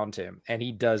around him. And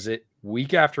he does it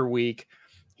week after week.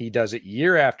 He does it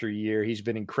year after year. He's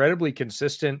been incredibly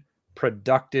consistent,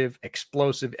 productive,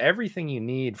 explosive, everything you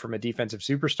need from a defensive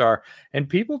superstar. And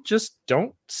people just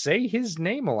don't say his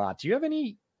name a lot. Do you have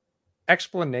any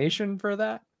explanation for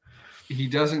that? He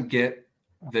doesn't get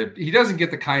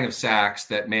the kind of sacks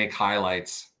that make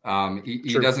highlights.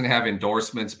 He doesn't have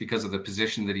endorsements because of the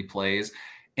position that he plays.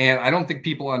 And I don't think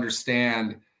people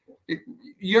understand.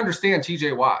 You understand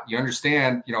TJ Watt. You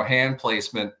understand, hand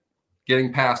placement,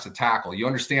 getting past a tackle. You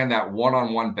understand that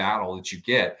one-on-one battle that you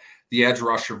get, the edge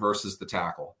rusher versus the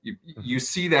tackle. You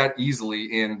see that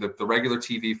easily in the regular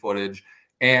TV footage,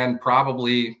 and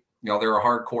probably, there are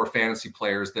hardcore fantasy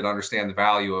players that understand the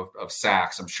value of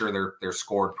sacks. I'm sure they're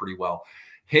scored pretty well.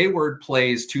 Hayward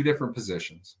plays two different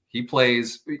positions. He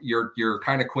plays your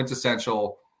kind of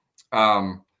quintessential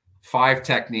 5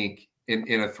 technique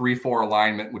in a 3-4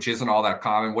 alignment, which isn't all that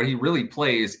common. What he really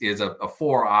plays is a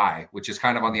 4-eye, which is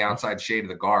kind of on the outside shade of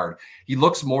the guard. He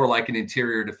looks more like an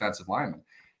interior defensive lineman.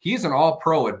 He's an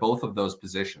all-pro at both of those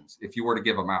positions if you were to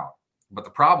give him out. But the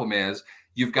problem is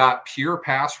you've got pure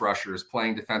pass rushers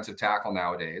playing defensive tackle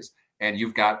nowadays, and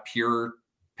you've got pure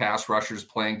pass rushers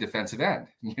playing defensive end.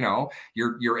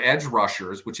 Your edge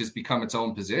rushers, which has become its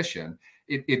own position,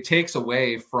 it takes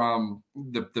away from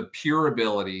the pure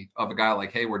ability of a guy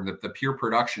like Hayward, the pure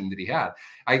production that he had.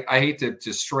 I hate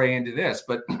to stray into this,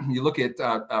 but you look at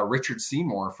Richard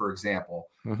Seymour, for example,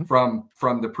 from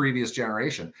the previous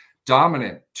generation.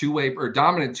 Dominant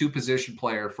two-position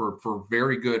player for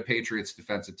very good Patriots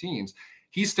defensive teams.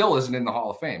 He still isn't in the Hall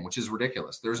of Fame, which is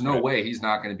ridiculous. There's no way he's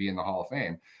not going to be in the Hall of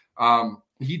Fame.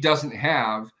 He doesn't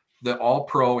have the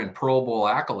All-Pro and Pro Bowl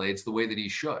accolades the way that he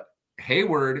should.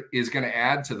 Hayward is going to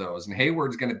add to those, and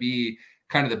Hayward's going to be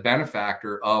kind of the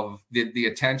benefactor of the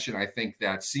attention, I think,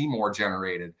 that Seymour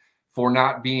generated for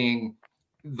not being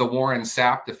the Warren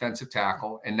Sapp defensive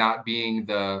tackle and not being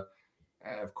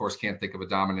of course, can't think of a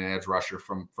dominant edge rusher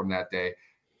from that day.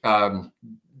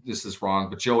 This is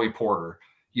wrong, but Joey Porter,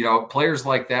 players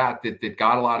like that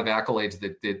got a lot of accolades,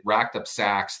 that racked up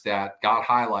sacks, that got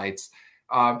highlights.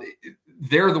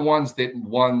 They're the ones that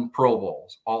won Pro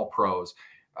Bowls, all pros.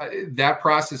 That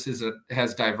process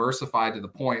has diversified to the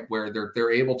point where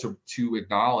they're able to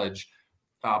acknowledge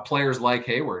players like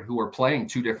Hayward who are playing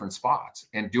two different spots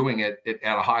and doing it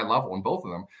at a high level in both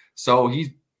of them. So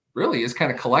he really is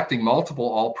kind of collecting multiple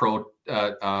All-Pro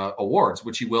awards,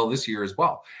 which he will this year as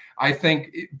well. I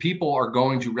think people are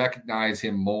going to recognize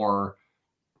him more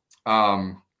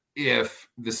if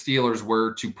the Steelers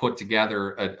were to put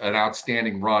together an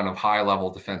outstanding run of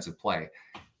high-level defensive play.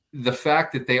 The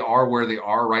fact that they are where they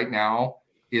are right now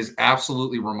is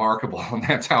absolutely remarkable, and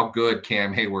that's how good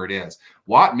Cam Hayward is.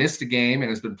 Watt missed a game and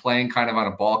has been playing kind of on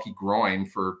a bulky groin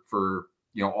for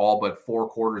all but 4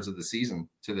 quarters of the season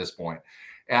to this point.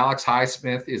 Alex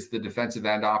Highsmith is the defensive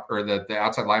end the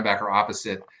outside linebacker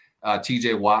opposite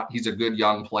TJ Watt. He's a good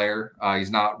young player. He's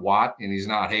not Watt and he's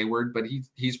not Hayward, but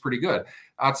he's pretty good.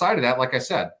 Outside of that, like I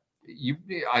said,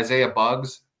 Isaiah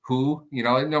Buggs, who,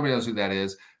 nobody knows who that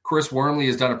is. Chris Wormley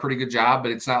has done a pretty good job,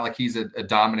 but it's not like he's a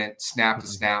dominant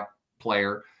snap-to-snap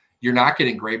player. You're not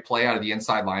getting great play out of the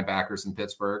inside linebackers in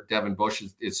Pittsburgh. Devin Bush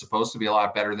is supposed to be a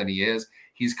lot better than he is.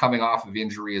 He's coming off of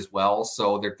injury as well,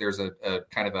 so there's a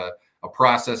kind of a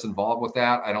process involved with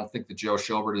that. I don't think that Joe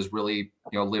Schobert has really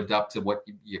lived up to what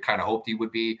you kind of hoped he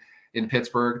would be in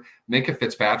Pittsburgh. Minkah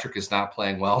Fitzpatrick is not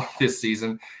playing well this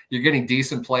season. You're getting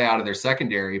decent play out of their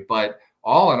secondary, but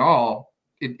all in all,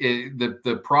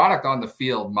 the product on the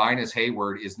field minus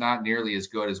Hayward is not nearly as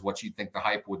good as what you think the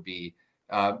hype would be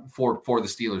for the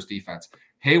Steelers defense.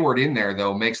 Hayward in there,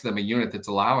 though, makes them a unit that's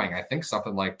allowing, I think,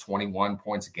 something like 21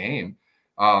 points a game,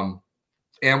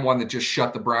 and one that just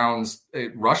shut the Browns'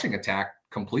 rushing attack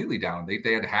completely down.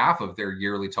 They had half of their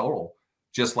yearly total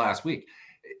just last week.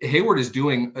 Hayward is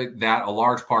doing that a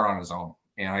large part on his own,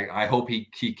 and I hope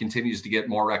he continues to get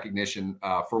more recognition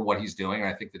for what he's doing, and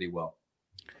I think that he will.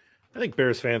 I think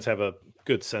Bears fans have a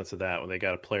good sense of that when they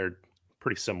got a player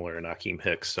pretty similar in Akeem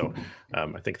Hicks. So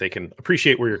I think they can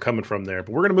appreciate where you're coming from there.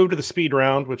 But we're going to move to the speed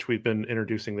round, which we've been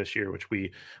introducing this year, which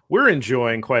we're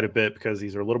enjoying quite a bit because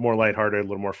these are a little more lighthearted, a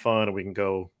little more fun, and we can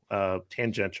go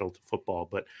tangential to football.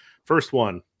 But first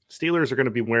one, Steelers are going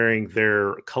to be wearing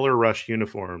their Color Rush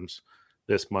uniforms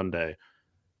this Monday.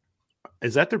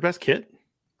 Is that their best kit?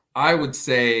 I would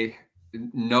say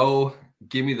no.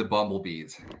 Give me the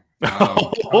Bumblebees.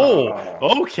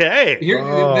 Okay. Here,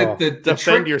 the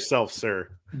defend yourself, sir.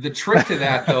 The trick to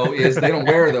that, though, is they don't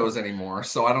wear those anymore.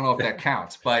 So I don't know if that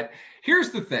counts. But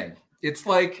here's the thing. It's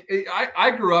like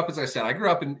I grew up, as I said,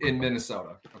 in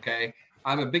Minnesota. Okay.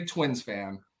 I'm a big Twins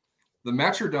fan. The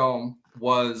Metrodome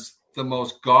was the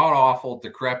most god-awful,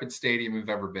 decrepit stadium we've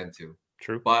ever been to.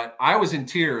 True. But I was in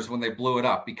tears when they blew it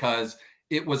up because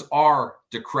it was our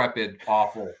decrepit,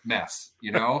 awful mess,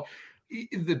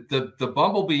 The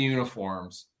Bumblebee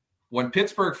uniforms, when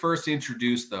Pittsburgh first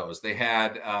introduced those, they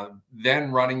had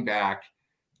then running back,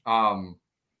 oh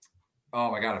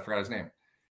my God, I forgot his name,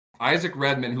 Isaac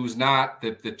Redman, who's not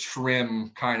the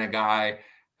trim kind of guy,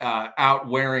 out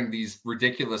wearing these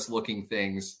ridiculous looking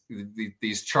things,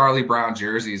 these Charlie Brown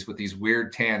jerseys with these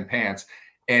weird tan pants,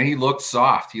 and he looked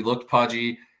soft, he looked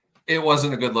pudgy. It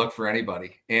wasn't a good look for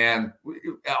anybody. And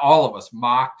all of us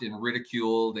mocked and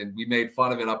ridiculed, and we made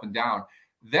fun of it up and down.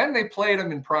 Then they played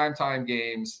them in primetime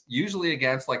games, usually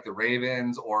against like the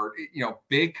Ravens or,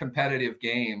 big competitive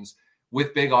games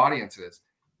with big audiences.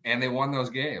 And they won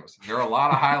those games. There are a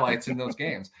lot of highlights in those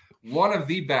games. One of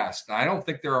the best, I don't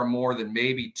think there are more than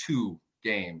maybe 2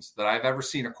 games that I've ever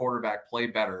seen a quarterback play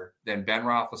better than Ben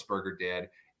Roethlisberger did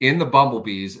in the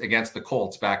Bumblebees against the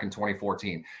Colts back in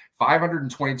 2014.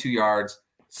 522 yards,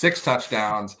 6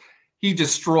 touchdowns. He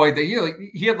destroyed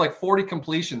he had like 40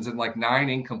 completions and like 9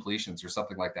 incompletions or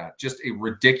something like that. Just a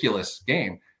ridiculous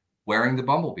game wearing the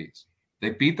Bumblebees.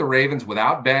 They beat the Ravens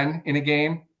without Ben in a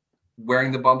game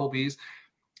wearing the Bumblebees.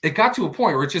 It got to a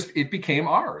point where it became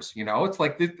ours. It's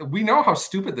like we know how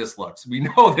stupid this looks. We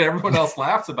know that everyone else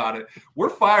laughs about it. We're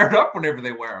fired up whenever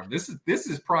they wear them. This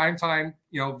is prime time,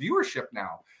 viewership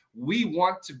now. We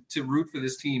want to root for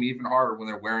this team even harder when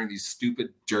they're wearing these stupid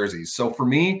jerseys. So for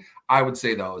me, I would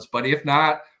say those. But if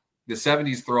not, the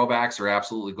 70s throwbacks are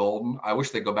absolutely golden. I wish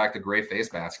they'd go back to gray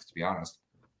face masks, to be honest.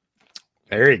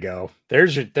 There you go.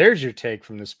 There's your take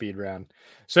from the speed round.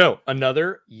 So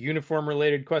another uniform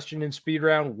related question in speed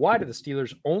round. Why do the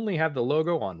Steelers only have the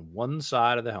logo on one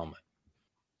side of the helmet?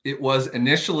 It was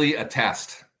initially a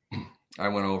test. I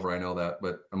went over, I know that,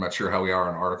 but I'm not sure how we are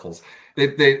on articles.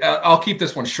 I'll keep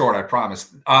this one short, I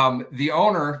promise. The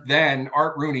owner then,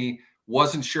 Art Rooney,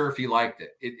 wasn't sure if he liked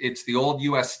it. It's the old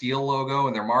U.S. Steel logo,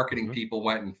 and their marketing people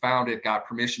went and found it, got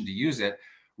permission to use it.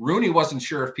 Rooney wasn't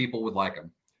sure if people would like him.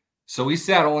 So he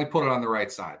said, only put it on the right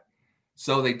side.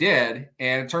 So they did,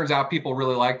 and it turns out people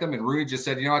really liked them, and Rooney just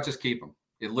said, just keep them.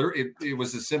 It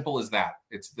was as simple as that.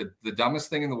 It's the dumbest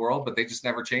thing in the world, but they just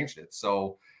never changed it.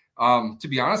 So To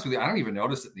be honest with you, I don't even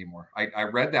notice it anymore. I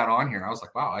read that on here and I was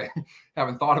like, wow, I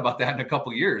haven't thought about that in a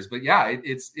couple of years. But yeah,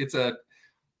 it's a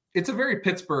very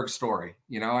Pittsburgh story.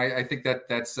 You know, I think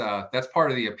that's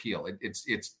part of the appeal.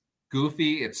 It's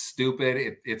goofy, it's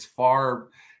stupid, it's far.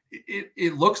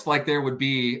 It looks like there would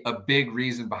be a big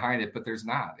reason behind it, but there's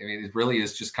not. I mean, it really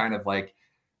is just kind of like,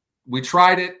 we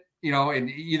tried it, you know, and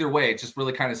either way, it just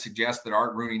really kind of suggests that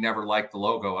Art Rooney never liked the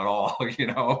logo at all. You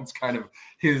know, it's kind of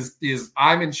his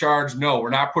I'm in charge. No, we're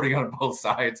not putting it on both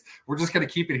sides. We're just going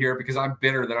to keep it here because I'm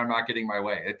bitter that I'm not getting my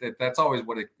way. That's always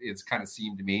what it's kind of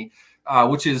seemed to me,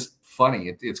 which is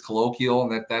funny. It's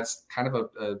colloquial, and that's kind of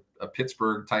a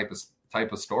Pittsburgh type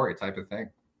of story, type of thing.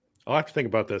 I'll have to think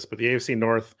about this, but the AFC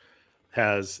North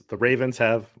has the Ravens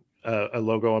have a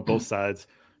logo on both sides.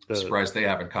 I'm surprised they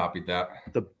haven't copied that.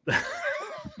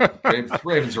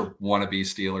 Ravens are wannabe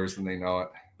Steelers, and they know it.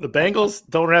 The Bengals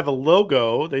don't have a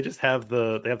logo; they just have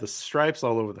the stripes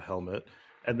all over the helmet.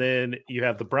 And then you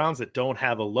have the Browns that don't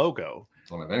have a logo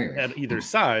at either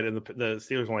side, and the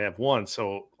Steelers only have one.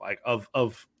 So, like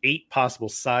of 8 possible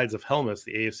sides of helmets,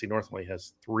 the AFC North only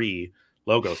has 3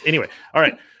 logos. Anyway, all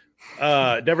right.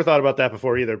 Never thought about that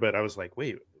before either, but I was like,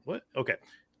 wait, what? Okay.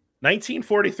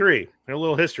 1943. A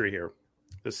little history here.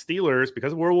 The Steelers,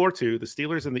 because of World War II, the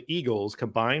Steelers and the Eagles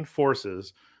combined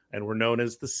forces and were known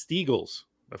as the Steagles.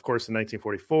 Of course, in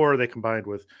 1944, they combined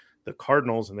with the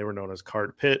Cardinals, and they were known as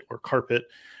Carpet.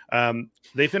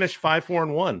 They finished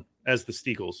 5-4-1 as the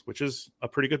Steagles, which is a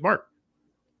pretty good mark.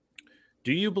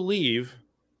 Do you believe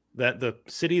that the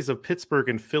cities of Pittsburgh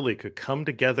and Philly could come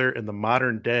together in the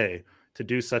modern day to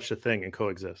do such a thing and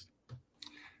coexist?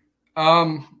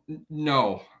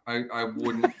 No, I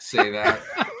wouldn't say that.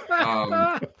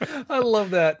 I love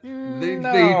that.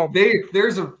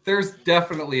 There's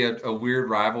definitely a weird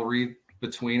rivalry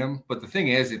between them, but the thing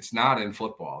is, it's not in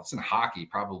football. It's in hockey,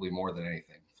 probably more than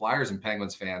anything. Flyers and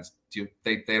Penguins fans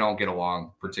they don't get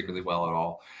along particularly well at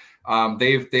all.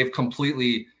 They've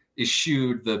completely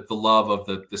eschewed the love of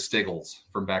the Stiggles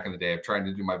from back in the day. I'm trying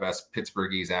to do my best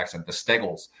Pittsburghese accent, the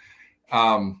Stiggles.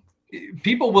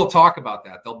 People will talk about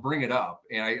that. They'll bring it up.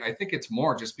 And I think it's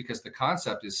more just because the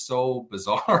concept is so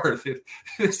bizarre that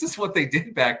this is what they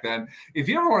did back then. If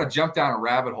you ever want to jump down a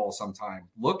rabbit hole sometime,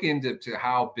 look into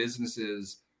how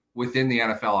businesses within the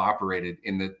NFL operated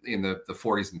in the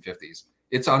 40s and 50s.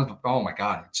 Oh my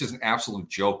God, it's just an absolute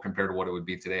joke compared to what it would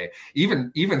be today.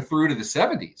 Even through to the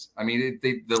 70s. I mean,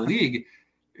 the league,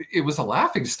 it was a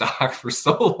laughing stock for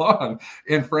so long.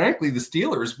 And frankly, the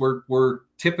Steelers were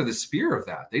tip of the spear of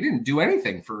that. They didn't do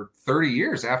anything for 30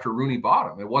 years after Rooney bought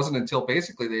them. It wasn't until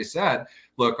basically they said,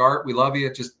 look, Art, we love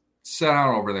you. Just sit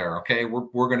down over there. Okay.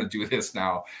 We're going to do this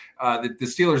now. The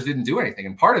Steelers didn't do anything.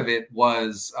 And part of it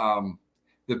was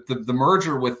the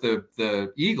merger with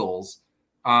the Eagles.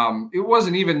 It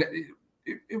wasn't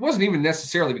even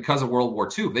necessarily because of World War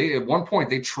II. At one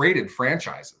point they traded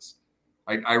franchises.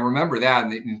 I remember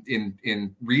that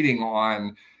in reading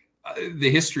on the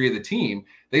history of the team.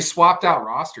 They swapped out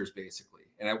rosters basically.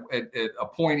 And at a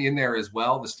point in there as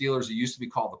well, the Steelers, who used to be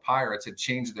called the Pirates, had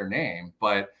changed their name.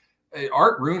 But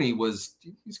Art Rooney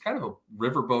he's kind of a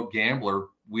riverboat gambler,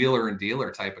 wheeler and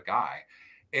dealer type of guy.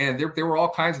 And there were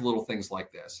all kinds of little things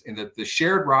like this. And the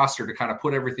shared roster to kind of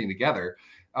put everything together,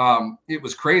 it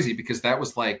was crazy because that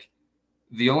was like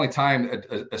the only time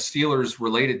a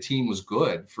Steelers-related team was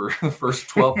good for the first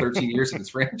 12, 13 years of its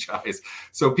franchise.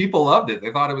 So people loved it.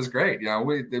 They thought it was great. You know,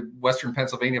 the Western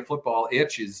Pennsylvania football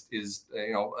itch is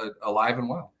alive and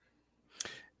well.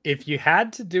 If you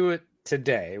had to do it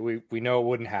today, we know it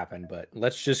wouldn't happen, but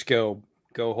let's just go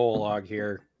whole hog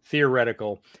here.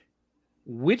 Theoretical.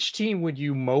 Which team would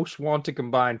you most want to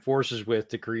combine forces with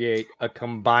to create a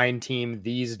combined team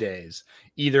these days,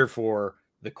 either for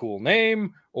the cool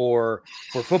name or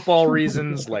for football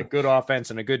reasons, like good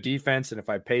offense and a good defense? And if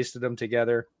I pasted them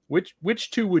together, which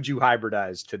two would you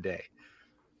hybridize today?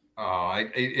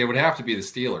 It would have to be the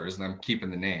Steelers, and I'm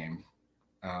keeping the name.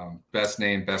 Best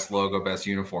name, best logo, best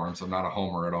uniform. So I'm not a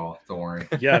homer at all. Don't worry.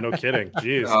 Yeah, no kidding.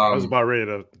 Jeez, I was about ready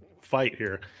to fight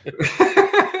here.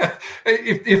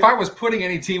 If I was putting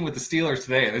any team with the Steelers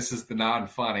today, and this is the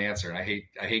non-fun answer, and I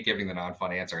hate giving the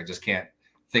non-fun answer. I just can't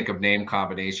think of name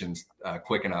combinations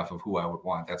quick enough of who I would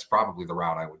want. That's probably the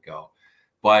route I would go.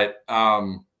 But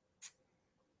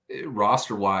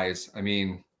roster-wise, I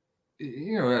mean,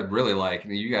 I'd really like,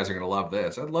 you guys are going to love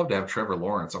this. I'd love to have Trevor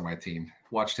Lawrence on my team.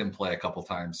 Watched him play a couple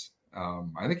times.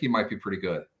 I think he might be pretty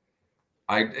good.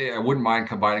 I wouldn't mind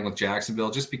combining with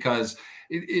Jacksonville just because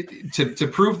to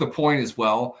prove the point as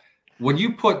well, when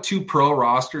you put two pro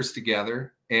rosters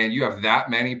together and you have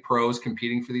that many pros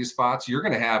competing for these spots, you're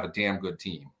going to have a damn good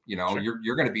team. You know, Sure.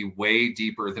 you're going to be way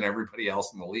deeper than everybody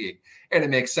else in the league. And it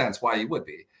makes sense why you would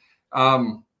be.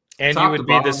 And you would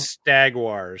be the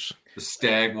Stagwars. The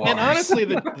Stagwars. And honestly,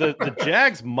 the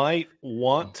Jags might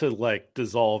want to like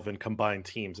dissolve and combine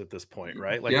teams at this point,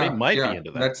 right? Like they might be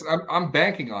into that. I'm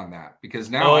banking on that because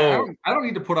now I don't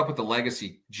need to put up with the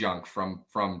legacy junk from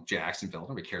Jacksonville.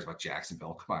 Nobody cares about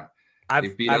Jacksonville. Come on.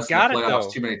 They've beat us in the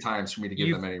playoffs too many times for me to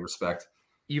give them any respect.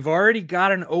 You've already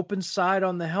got an open side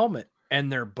on the helmet, and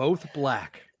they're both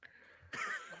black.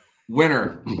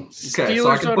 Winner. Okay, Steelers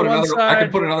so I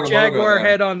can put another Jaguar logo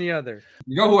head on the other.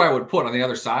 You know who I would put on the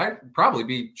other side? Probably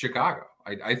be Chicago.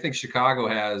 I think Chicago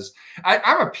has.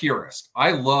 I'm a purist.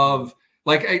 I love,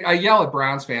 like, I yell at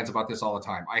Browns fans about this all the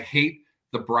time. I hate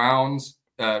the Browns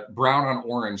brown on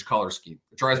orange color scheme.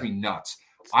 It drives me nuts.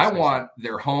 I want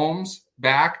their homes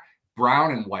back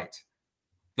brown and white.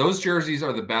 Those jerseys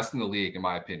are the best in the league, in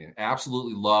my opinion.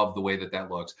 Absolutely love the way that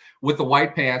looks with the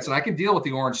white pants, and I can deal with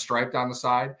the orange stripe down the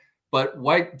side. But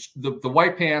the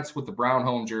white pants with the brown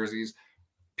home jerseys,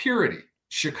 purity.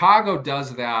 Chicago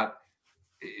does that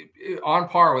on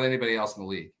par with anybody else in the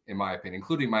league, in my opinion,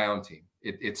 including my own team.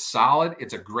 It's solid.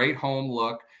 It's a great home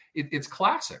look. It's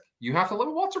classic. You have to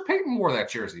look. Walter Payton wore that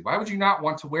jersey. Why would you not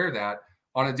want to wear that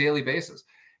on a daily basis?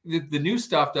 The new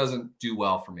stuff doesn't do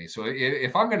well for me. So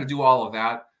if I'm going to do all of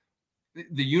that,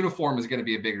 the uniform is going to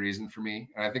be a big reason for me.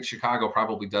 And I think Chicago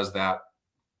probably does that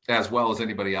as well as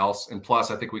anybody else. And plus,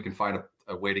 I think we can find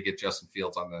a way to get Justin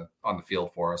Fields on the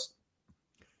field for us.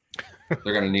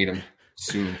 They're going to need him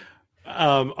soon.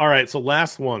 All right, so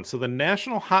last one. So the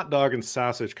National Hot Dog and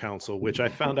Sausage Council, which I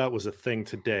found out was a thing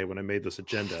today when I made this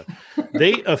agenda,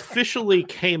 they officially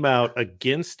came out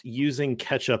against using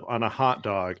ketchup on a hot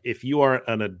dog if you are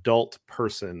an adult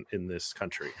person in this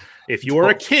country. If you are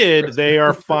a kid, they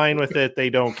are fine with it. They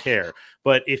don't care.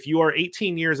 But if you are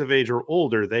 18 years of age or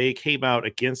older, they came out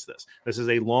against this. This is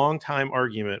a long-time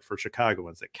argument for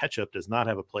Chicagoans that ketchup does not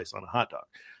have a place on a hot dog.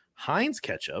 Heinz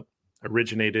ketchup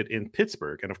originated in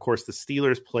Pittsburgh, and of course the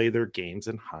Steelers play their games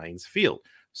in Heinz Field.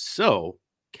 So,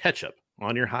 ketchup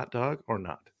on your hot dog or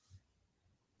not?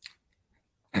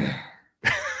 I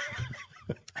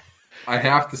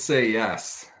have to say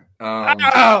yes.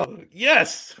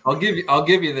 Yes. I'll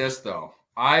give you this though.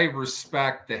 I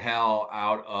respect the hell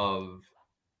out of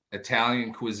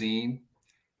Italian cuisine.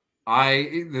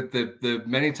 The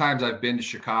many times I've been to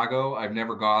Chicago, I've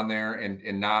never gone there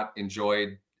and not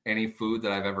enjoyed any food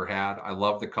that I've ever had. I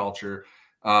love the culture.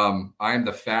 I am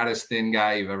the fattest thin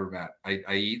guy you've ever met.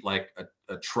 I eat like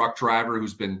a truck driver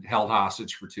who's been held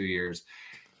hostage for 2 years.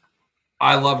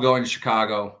 I love going to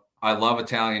Chicago. I love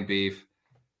Italian beef.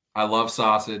 I love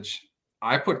sausage.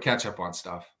 I put ketchup on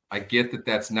stuff. I get that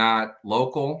that's not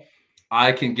local.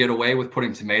 I can get away with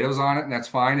putting tomatoes on it, and that's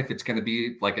fine. If it's going to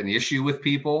be like an issue with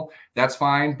people, that's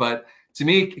fine. But to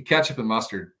me, ketchup and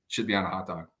mustard should be on a hot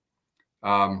dog.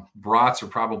 Brats are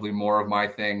probably more of my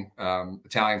thing.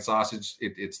 Italian sausage,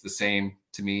 it's the same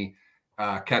to me.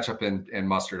 Ketchup and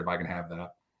mustard, if I can have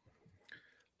that.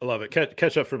 I love it.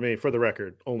 Ketchup for me, for the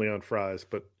record, only on fries,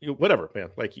 but whatever, man.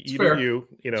 Like you fair. do,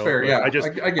 you know. Fair, yeah.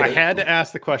 I had to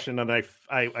ask the question, and I've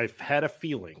had a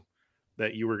feeling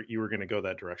that you were going to go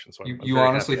that direction. So you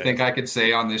honestly think I could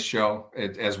say on this show,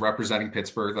 as representing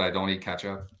Pittsburgh, that I don't eat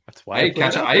ketchup? That's why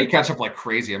I eat ketchup like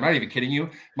crazy. I'm not even kidding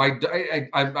you.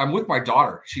 I'm with my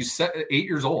daughter. She's 8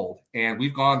 years old, and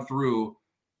we've gone through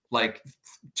like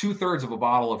 2/3 of a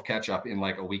bottle of ketchup in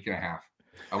like a week and a half.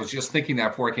 I was just thinking that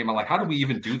before I came on, like, how do we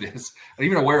even do this? I don't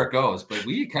even know where it goes, but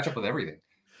we eat ketchup with everything.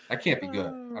 That can't be good.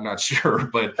 I'm not sure,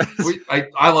 but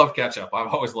I love ketchup. I've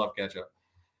always loved ketchup.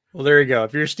 Well, there you go.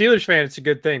 If you're a Steelers fan, it's a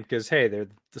good thing because, hey, they're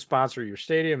the sponsor of your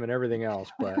stadium and everything else.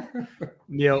 But,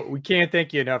 Neal, we can't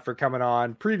thank you enough for coming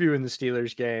on, previewing the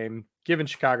Steelers game, giving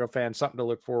Chicago fans something to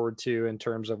look forward to in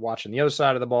terms of watching the other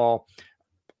side of the ball.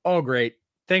 Oh, great.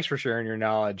 Thanks for sharing your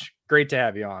knowledge. Great to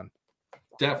have you on.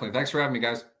 Definitely. Thanks for having me,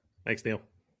 guys. Thanks, Neal.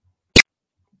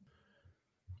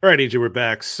 All right, AJ, we're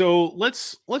back. So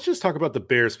let's just talk about the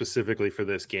Bears specifically for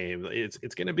this game. It's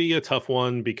going to be a tough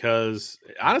one because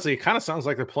honestly, it kind of sounds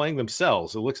like they're playing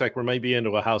themselves. It looks like we might be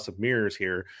into a house of mirrors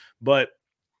here. But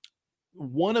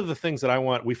one of the things that I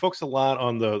want, we focused a lot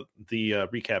on the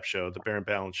recap show, the Bear and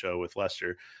Balance show with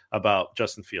Lester about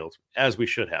Justin Fields, as we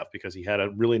should have, because he had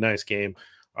a really nice game,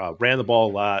 ran the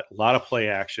ball a lot of play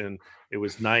action. It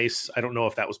was nice. I don't know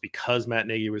if that was because Matt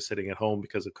Nagy was sitting at home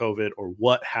because of COVID or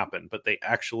what happened, but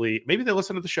maybe they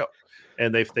listened to the show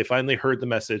and they finally heard the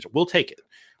message. We'll take it,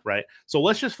 right? So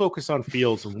let's just focus on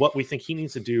Fields and what we think he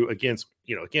needs to do against,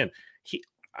 again,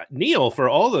 Neal, for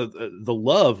all the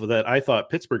love that I thought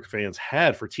Pittsburgh fans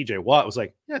had for TJ Watt, was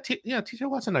like, TJ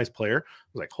Watt's a nice player. I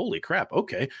was like, holy crap,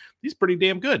 okay, he's pretty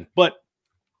damn good. But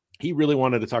he really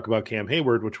wanted to talk about Cam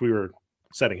Hayward, which we were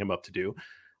setting him up to do.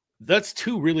 That's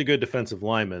two really good defensive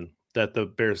linemen that the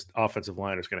Bears offensive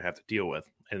line is going to have to deal with.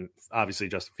 And obviously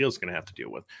Justin Fields is going to have to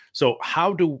deal with. So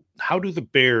how do the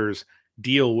Bears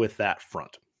deal with that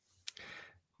front?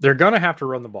 They're going to have to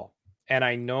run the ball. And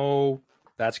I know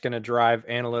that's going to drive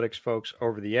analytics folks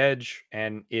over the edge.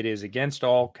 And it is against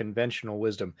all conventional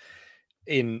wisdom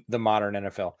in the modern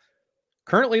NFL.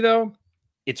 Currently, though,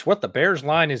 it's what the Bears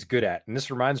line is good at. And this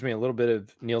reminds me a little bit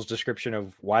of Neal's description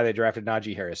of why they drafted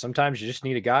Najee Harris. Sometimes you just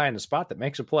need a guy in the spot that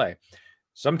makes a play.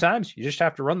 Sometimes you just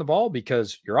have to run the ball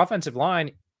because your offensive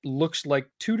line looks like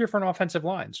two different offensive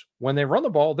lines. When they run the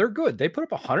ball, they're good. They put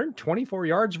up 124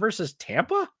 yards versus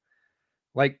Tampa.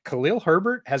 Like, Khalil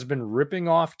Herbert has been ripping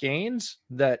off gains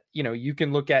that, you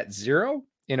can look at 0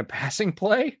 in a passing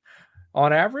play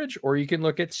on average, or you can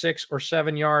look at 6 or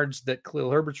 7 yards that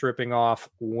Khalil Herbert's ripping off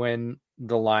when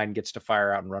the line gets to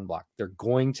fire out and run block. They're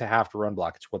going to have to run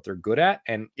block. It's what they're good at,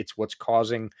 and it's what's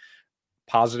causing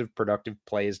positive, productive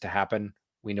plays to happen.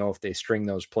 We know if they string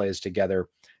those plays together,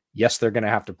 yes, they're going to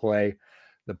have to play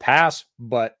the pass,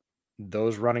 but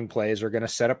those running plays are going to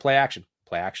set up play action.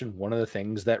 Play action, one of the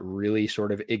things that really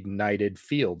sort of ignited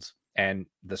Fields, and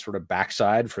the sort of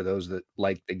backside for those that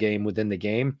like the game within the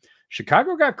game.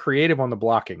 Chicago got creative on the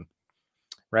blocking,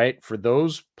 right? For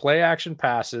those play action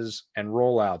passes and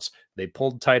rollouts, they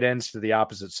pulled tight ends to the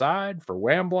opposite side for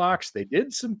wham blocks. They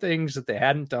did some things that they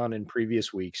hadn't done in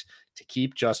previous weeks to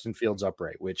keep Justin Fields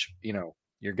upright, which,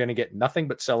 you're going to get nothing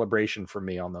but celebration from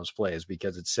me on those plays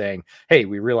because it's saying, hey,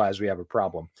 we realize we have a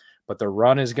problem. But the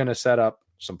run is going to set up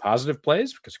some positive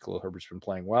plays because Khalil Herbert's been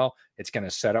playing well. It's going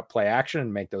to set up play action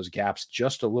and make those gaps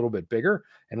just a little bit bigger.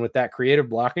 And with that creative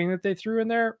blocking that they threw in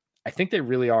there, I think they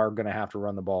really are going to have to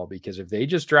run the ball, because if they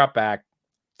just drop back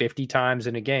 50 times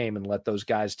in a game and let those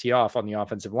guys tee off on the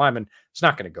offensive linemen, it's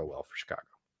not going to go well for Chicago.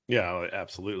 Yeah,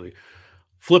 absolutely.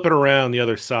 Flip it around the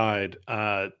other side.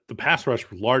 The pass rush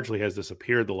largely has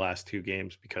disappeared the last 2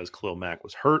 games because Khalil Mack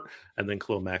was hurt, and then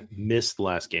Khalil Mack missed the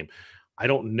last game. I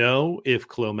don't know if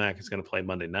Khalil Mack is going to play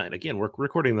Monday night. Again, we're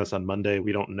recording this on Monday.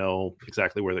 We don't know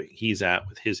exactly where he's at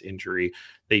with his injury.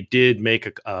 They did make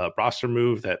a roster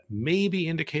move that maybe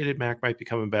indicated Mack might be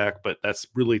coming back, but that's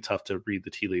really tough to read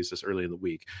the tea leaves this early in the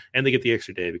week. And they get the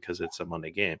extra day because it's a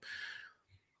Monday game.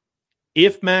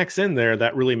 If Mack's in there,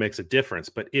 that really makes a difference.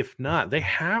 But if not, they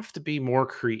have to be more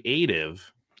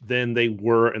creative than they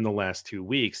were in the last 2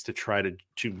 weeks to try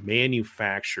to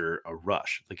manufacture a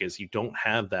rush. Because you don't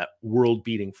have that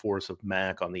world-beating force of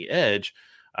Mack on the edge.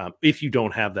 If you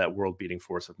don't have that world-beating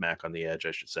force of Mack on the edge,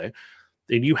 I should say,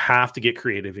 then you have to get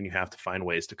creative and you have to find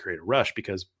ways to create a rush,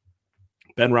 because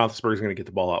Ben Roethlisberger is going to get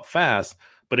the ball out fast.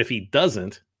 But if he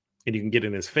doesn't, and you can get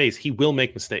in his face, he will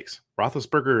make mistakes.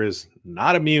 Roethlisberger is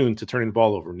not immune to turning the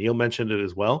ball over. Neal mentioned it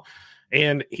as well.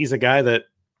 And he's a guy that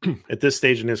at this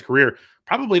stage in his career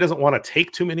probably doesn't want to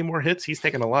take too many more hits. He's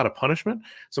taken a lot of punishment.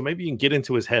 So maybe you can get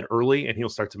into his head early and he'll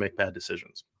start to make bad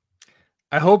decisions.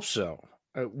 I hope so.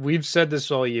 We've said this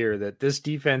all year, that this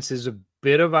defense is a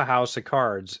bit of a house of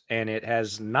cards, and it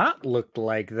has not looked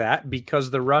like that because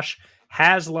the rush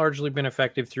has largely been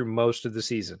effective through most of the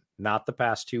season, not the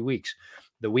past 2 weeks.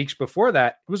 The weeks before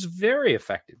that, it was very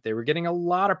effective. They were getting a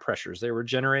lot of pressures. They were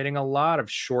generating a lot of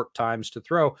short times to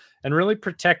throw and really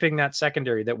protecting that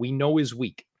secondary that we know is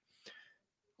weak.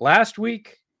 Last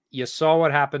week, you saw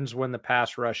what happens when the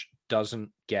pass rush doesn't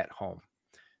get home.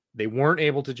 They weren't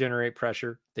able to generate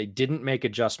pressure. They didn't make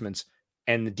adjustments,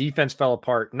 and the defense fell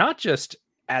apart, not just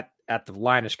at the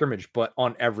line of scrimmage, but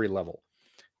on every level.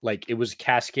 Like, it was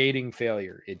cascading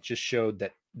failure. It just showed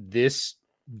that this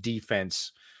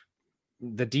defense,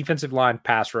 the defensive line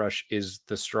pass rush, is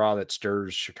the straw that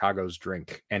stirs Chicago's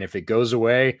drink. And if it goes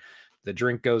away, the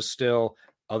drink goes still.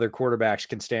 Other quarterbacks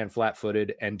can stand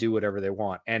flat-footed and do whatever they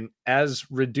want. And as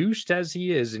reduced as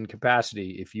he is in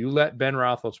capacity, if you let Ben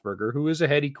Roethlisberger, who is a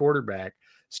heady quarterback,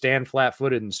 stand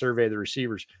flat-footed and survey the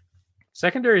receivers,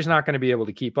 secondary is not going to be able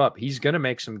to keep up. He's going to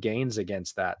make some gains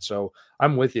against that. So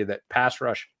I'm with you that pass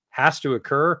rush has to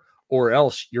occur, or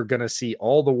else you're going to see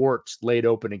all the warts laid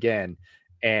open again,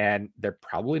 and they're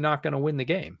probably not going to win the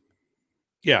game.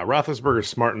 Yeah, Roethlisberger's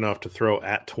smart enough to throw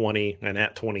at 20 and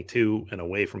at 22 and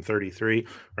away from 33,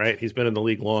 right? He's been in the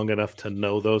league long enough to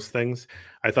know those things.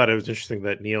 I thought it was interesting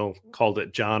that Neal called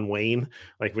it John Wayne,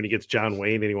 like when he gets John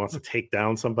Wayne and he wants to take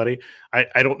down somebody.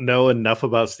 I don't know enough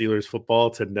about Steelers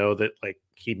football to know that, like,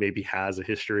 he maybe has a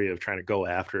history of trying to go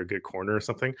after a good corner or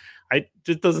something.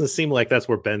 It doesn't seem like that's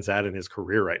where Ben's at in his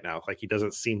career right now. Like, he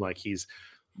doesn't seem like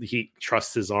he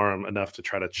trusts his arm enough to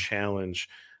try to challenge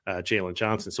Jalen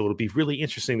Johnson. So it'll be really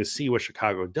interesting to see what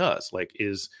Chicago does. Like,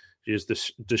 is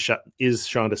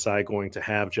Sean Desai going to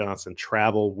have Johnson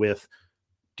travel with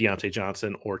Deontay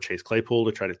Johnson or Chase Claypool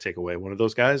to try to take away one of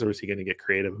those guys, or is he going to get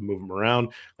creative and move them around?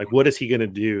 Like, what is he going to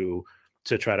do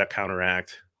to try to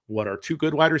counteract what are two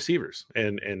good wide receivers?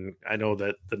 And I know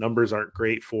that the numbers aren't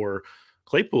great for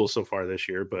Claypool so far this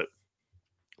year, but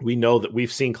we know that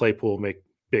we've seen Claypool make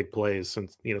big plays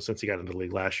since he got into the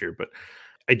league last year. But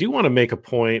I do want to make a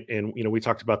point, and we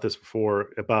talked about this before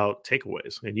about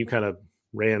takeaways, and you kind of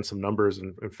ran some numbers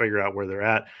and figured out where they're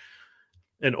at.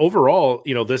 And overall,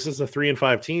 this is a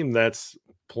 3-5 team that's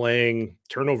playing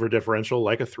turnover differential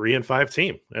like a 3-5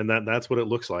 team. And that's what it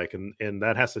looks like. And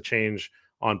that has to change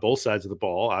on both sides of the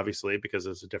ball, obviously, because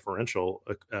it's a differential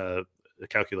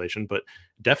calculation, but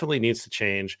definitely needs to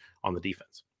change on the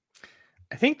defense.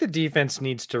 I think the defense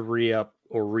needs to re-up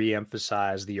or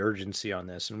re-emphasize the urgency on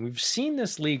this. And we've seen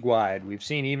this league-wide. We've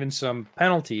seen even some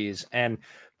penalties. And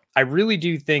I really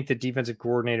do think that defensive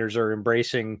coordinators are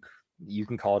embracing, you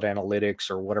can call it analytics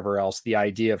or whatever else, the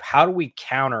idea of how do we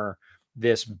counter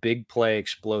this big play,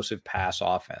 explosive pass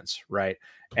offense, right?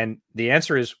 And the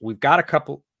answer is we've got to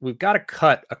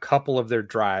cut a couple of their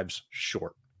drives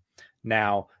short.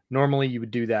 Now, normally you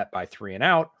would do that by 3 and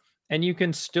out, and you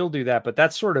can still do that, but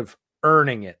that's sort of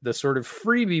earning it. The sort of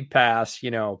freebie pass,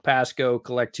 pass, go,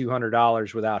 collect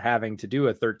 $200 without having to do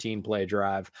a 13 play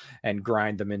drive and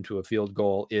grind them into a field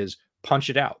goal is punch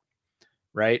it out,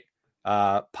 right?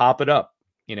 Pop it up.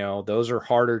 Those are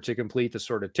harder to complete, the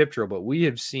sort of tip drill, but we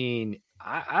have seen,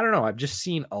 I don't know, I've just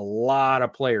seen a lot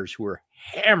of players who are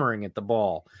hammering at the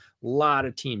ball. A lot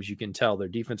of teams, you can tell their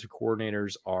defensive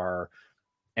coordinators are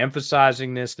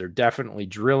emphasizing this. They're definitely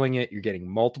drilling it. You're getting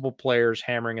multiple players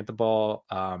hammering at the ball.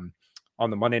 On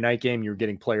the Monday night game, you're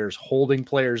getting players holding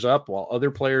players up while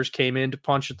other players came in to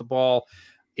punch at the ball.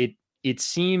 It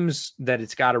seems that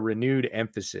it's got a renewed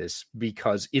emphasis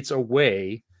because it's a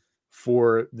way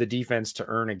for the defense to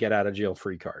earn a get out of jail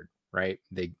free card, right?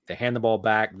 They hand the ball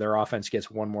back. Their offense gets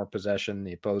one more possession.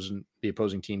 The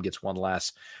opposing team gets one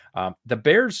less. The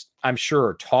Bears, I'm sure,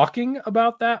 are talking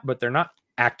about that, but they're not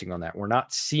acting on that. We're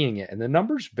not seeing it. And the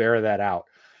numbers bear that out.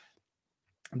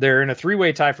 They're in a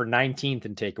 3-way tie for 19th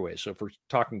in takeaways. So if we're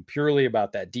talking purely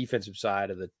about that defensive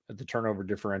side of the turnover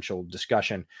differential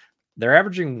discussion, they're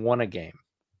averaging 1 a game,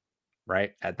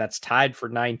 right? That's tied for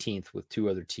 19th with 2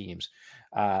 other teams.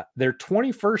 They're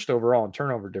 21st overall in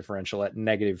turnover differential at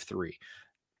 -3.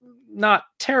 Not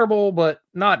terrible, but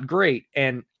not great.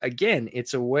 And again,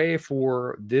 it's a way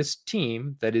for this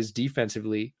team that is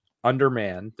defensively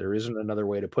undermanned, there isn't another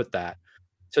way to put that,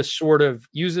 to sort of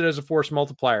use it as a force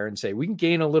multiplier and say, we can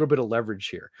gain a little bit of leverage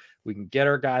here. We can get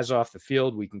our guys off the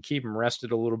field. We can keep them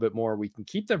rested a little bit more. We can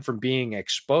keep them from being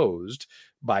exposed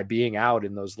by being out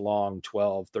in those long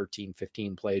 12, 13,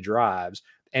 15 play drives.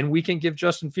 And we can give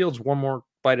Justin Fields one more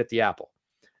bite at the apple,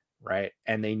 right?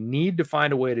 And they need to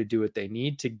find a way to do it. They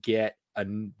need to get a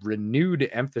renewed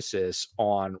emphasis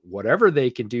on whatever they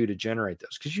can do to generate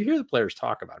those. Because you hear the players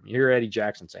talk about them. You hear Eddie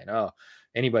Jackson saying, oh,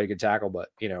 anybody could tackle, but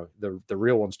the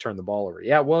real ones turn the ball over.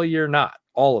 Yeah, well, you're not.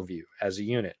 All of you as a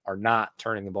unit are not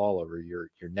turning the ball over. You're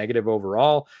negative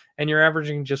overall, and you're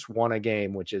averaging just 1 a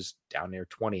game, which is down near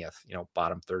 20th,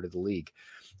 bottom third of the league.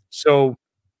 So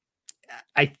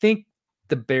I think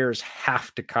the Bears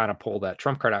have to kind of pull that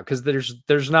trump card out, because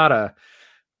there's not a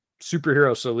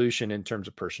superhero solution in terms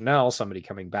of personnel, somebody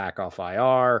coming back off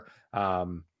IR.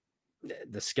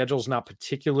 The schedule's not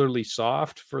particularly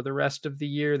soft for the rest of the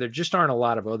year. There just aren't a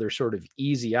lot of other sort of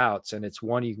easy outs. And it's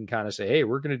one you can kind of say, hey,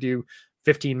 we're going to do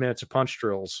 15 minutes of punch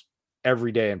drills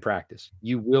every day in practice.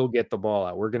 You will get the ball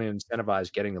out. We're going to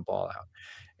incentivize getting the ball out,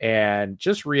 and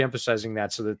just reemphasizing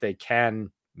that so that they can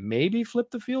maybe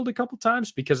flip the field a couple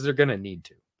times, because they're going to need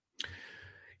to.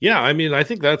 Yeah, I mean, I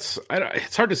think it's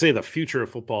hard to say the future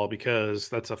of football, because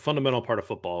that's a fundamental part of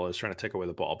football is trying to take away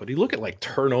the ball. But you look at like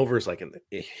turnovers, like in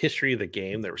the history of the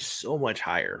game, they were so much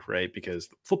higher, right? Because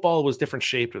football was different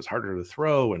shaped. It was harder to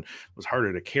throw and it was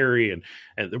harder to carry. And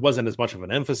there wasn't as much of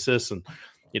an emphasis. And,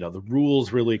 the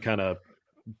rules really kind of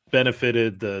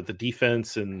benefited the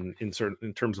defense in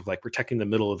terms of like protecting the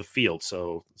middle of the field.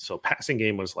 So passing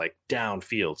game was like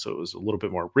downfield. So it was a little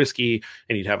bit more risky,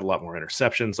 and you'd have a lot more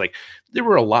interceptions. Like there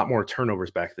were a lot more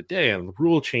turnovers back in the day, and the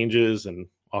rule changes and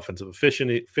offensive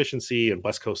efficiency and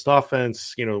West Coast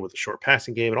offense, with the short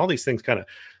passing game and all these things kind of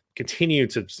continue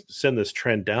to send this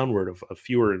trend downward of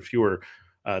fewer and fewer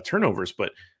turnovers.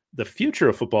 But the future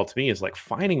of football to me is like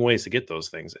finding ways to get those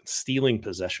things and stealing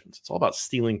possessions. It's all about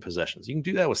stealing possessions. You can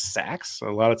do that with sacks. A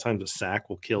lot of times a sack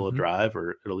will kill a drive,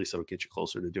 or at least it'll get you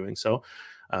closer to doing so.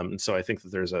 And so I think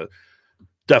that there's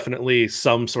definitely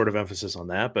some sort of emphasis on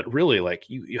that, but really like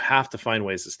you have to find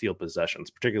ways to steal possessions,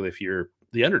 particularly if you're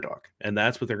the underdog. And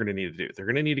that's what they're going to need to do. They're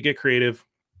going to need to get creative,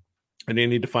 and they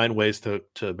need to find ways to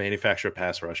manufacture a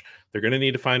pass rush. They're going to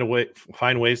need to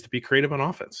find ways to be creative on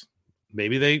offense.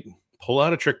 Maybe they pull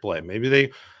out a trick play. Maybe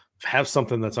they have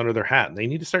something that's under their hat, and they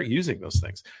need to start using those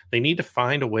things. They need to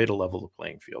find a way to level the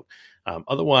playing field.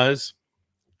 Otherwise,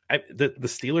 the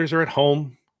Steelers are at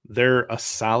home. They're a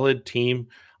solid team.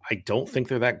 I don't think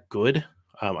they're that good.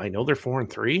 I know they're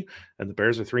 4-3, and the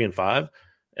Bears are 3-5,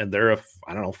 and they're a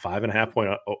 5.5 point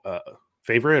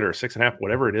favorite, or 6.5,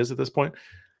 whatever it is at this point.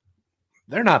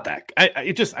 They're not that.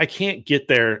 I can't get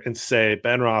there and say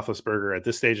Ben Roethlisberger at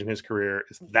this stage in his career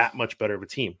is that much better of a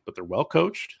team. But they're well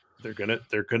coached.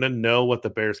 They're gonna know what the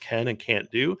Bears can and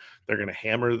can't do. They're gonna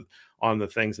hammer on the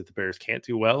things that the Bears can't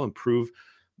do well and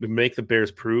make the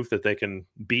Bears prove that they can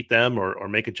beat them or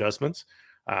make adjustments.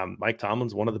 Mike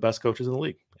Tomlin's one of the best coaches in the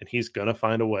league, and he's gonna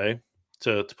find a way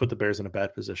to put the Bears in a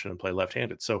bad position and play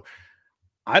left-handed. So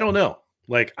I don't know.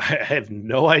 Like, I have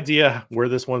no idea where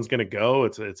this one's going to go.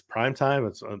 It's prime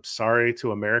time. I'm sorry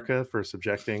to America for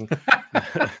subjecting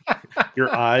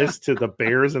your eyes to the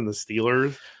Bears and the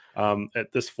Steelers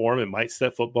at this form. It might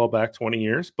set football back 20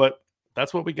 years, but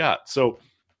that's what we got. So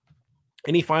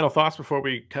any final thoughts before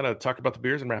we kind of talk about the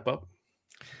Bears and wrap up?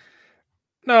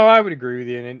 No, I would agree with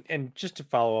you. And just to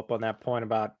follow up on that point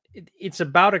about it's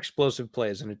about explosive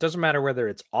plays, and it doesn't matter whether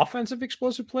it's offensive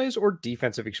explosive plays or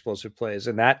defensive explosive plays.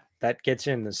 And that gets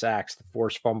in the sacks, the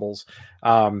forced fumbles.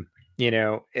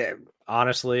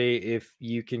 Honestly, if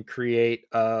you can create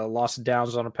a loss of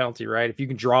downs on a penalty, right? If you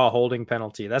can draw a holding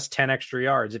penalty, that's 10 extra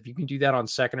yards. If you can do that on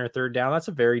second or third down, that's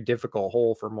a very difficult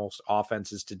hole for most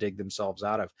offenses to dig themselves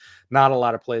out of. Not a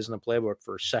lot of plays in the playbook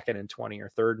for 2nd and 20 or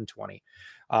 3rd and 20.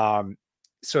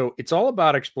 So it's all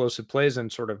about explosive plays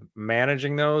and sort of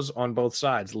managing those on both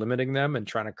sides, limiting them and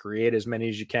trying to create as many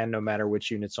as you can, no matter which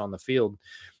unit's on the field.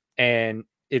 And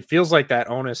it feels like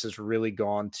that onus has really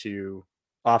gone to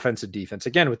offensive defense.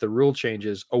 Again, with the rule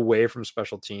changes away from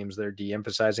special teams, they're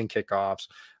de-emphasizing kickoffs,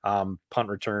 punt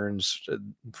returns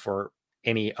for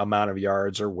any amount of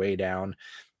yards are way down.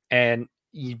 And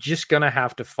you're just going to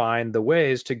have to find the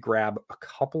ways to grab a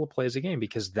couple of plays a game,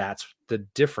 because that's the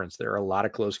difference. There are a lot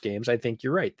of close games. I think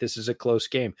you're right. This is a close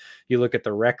game. You look at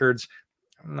the records.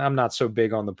 I'm not so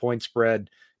big on the point spread.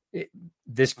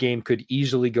 This game could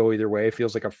easily go either way. It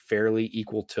feels like a fairly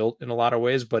equal tilt in a lot of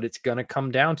ways, but it's going to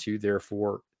come down to,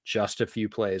 therefore, just a few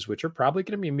plays, which are probably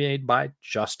going to be made by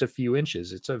just a few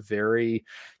inches.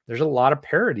 There's a lot of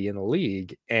parity in the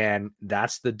league, and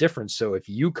that's the difference. So if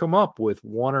you come up with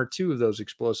one or two of those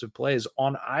explosive plays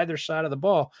on either side of the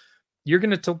ball, you're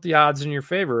going to tilt the odds in your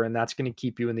favor, and that's going to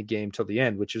keep you in the game till the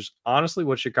end, which is honestly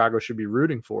what Chicago should be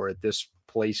rooting for at this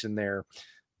place in their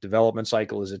development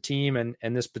cycle as a team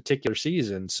and this particular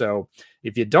season. So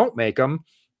if you don't make them,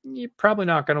 you're probably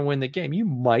not going to win the game. You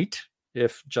might,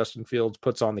 if Justin Fields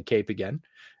puts on the cape again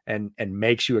and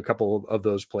makes you a couple of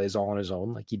those plays all on his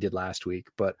own, like he did last week.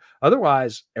 But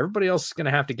otherwise, everybody else is going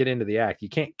to have to get into the act. You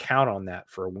can't count on that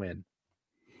for a win.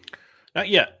 Not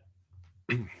yet.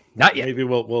 Not yet. Maybe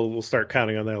we'll start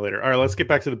counting on that later. All right, let's get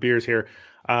back to the beers here.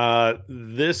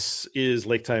 This is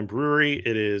Lake Time Brewery.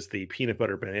 It is the peanut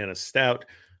butter banana stout.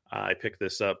 I picked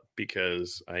this up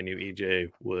because I knew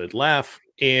EJ would laugh,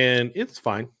 and it's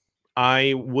fine.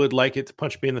 I would like it to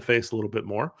punch me in the face a little bit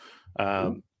more.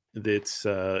 It's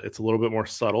a little bit more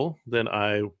subtle than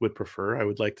I would prefer. I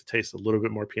would like to taste a little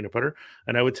bit more peanut butter,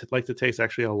 and I would like to taste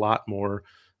actually a lot more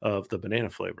of the banana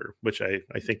flavor, which I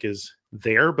think is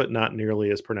there, but not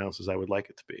nearly as pronounced as I would like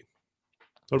it to be.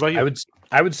 What about you?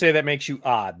 I would say that makes you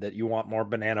odd that you want more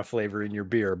banana flavor in your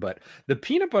beer, but the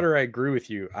peanut butter, I agree with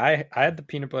you. I had the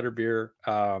peanut butter beer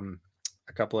a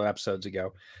couple of episodes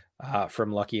ago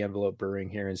from Lucky Envelope Brewing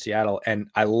here in Seattle, and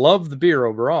I love the beer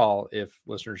overall, if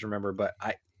listeners remember, but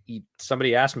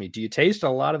somebody asked me, do you taste a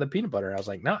lot of the peanut butter? And I was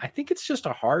like, no, I think it's just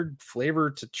a hard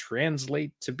flavor to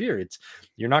translate to beer.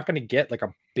 You're not going to get like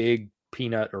a big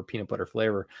peanut or peanut butter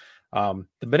flavor. The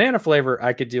banana flavor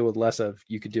I could deal with less of.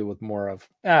 You could deal with more of.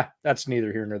 That's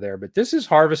neither here nor there. But this is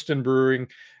Harveston Brewing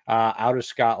out of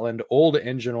Scotland. Old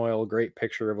engine oil. Great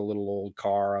picture of a little old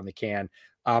car on the can.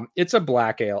 It's a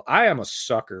black ale. I am a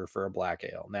sucker for a black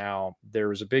ale. Now, there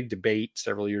was a big debate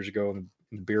several years ago in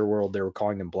the beer world. They were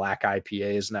calling them black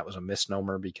IPAs, and that was a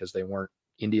misnomer because they weren't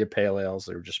India Pale Ales.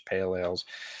 They were just pale ales.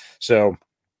 So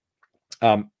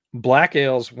black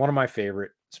ales, one of my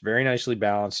favorite. It's very nicely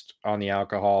balanced on the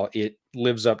alcohol. It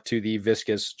lives up to the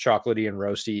viscous, chocolatey, and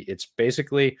roasty. It's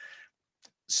basically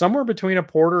somewhere between a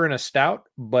porter and a stout,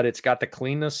 but it's got the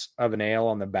cleanness of an ale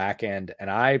on the back end. And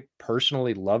I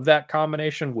personally love that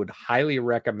combination. Would highly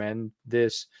recommend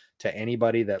this to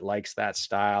anybody that likes that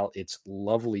style. It's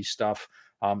lovely stuff.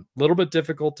 Little bit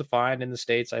difficult to find in the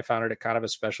States. I found it at kind of a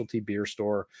specialty beer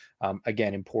store,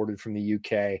 again, imported from the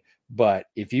UK. But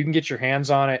if you can get your hands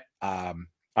on it,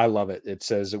 I love it. It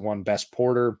says it won Best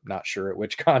Porter, not sure at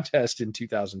which contest in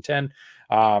 2010.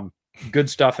 Good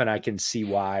stuff, and I can see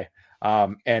why.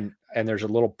 And there's a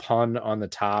little pun on the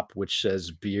top which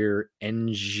says beer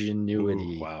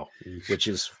ingenuity. Ooh, wow. Which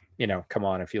is, come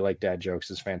on, if you like dad jokes,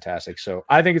 is fantastic. So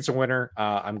I think it's a winner.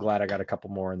 I'm glad I got a couple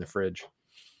more in the fridge.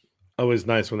 Always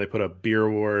nice when they put a beer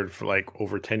award for like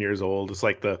over 10 years old. It's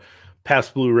like the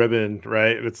Pabst Blue Ribbon,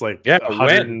 right? It's like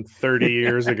 130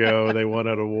 years ago they won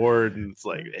an award, and it's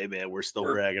like, hey man, we're still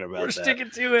bragging about that. We're sticking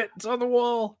to it. It's on the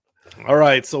wall. All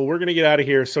right, so we're gonna get out of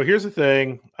here. So here's the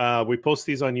thing: we post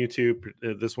these on YouTube.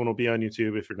 This one will be on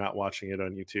YouTube. If you're not watching it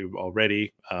on YouTube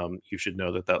already, you should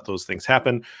know that those things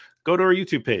happen. Go to our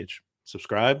YouTube page,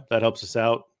 subscribe. That helps us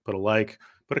out. Put a like,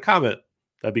 put a comment.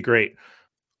 That'd be great.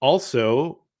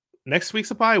 Also, next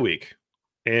week's a bye week.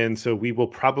 And so we will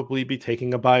probably be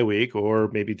taking a bye week or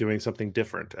maybe doing something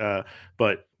different.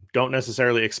 But don't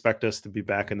necessarily expect us to be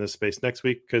back in this space next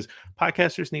week because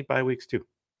podcasters need bye weeks too.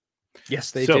 Yes,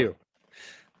 they do.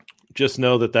 Just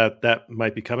know that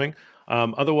might be coming.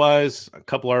 Otherwise, a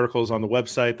couple articles on the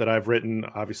website that I've written.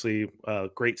 Obviously,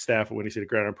 great staff at Windy City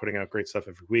Gridiron putting out great stuff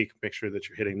every week. Make sure that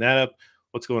you're hitting that up.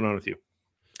 What's going on with you?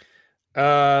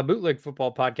 Bootleg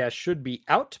Football Podcast should be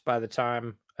out by the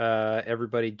time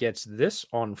everybody gets this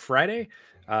on Friday.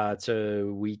 It's a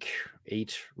week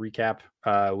 8 recap,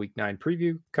 week 9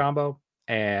 preview combo,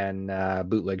 and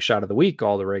bootleg shot of the week,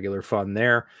 all the regular fun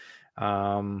there.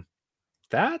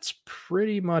 That's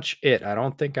pretty much it. I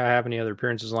don't think I have any other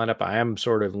appearances lined up. I am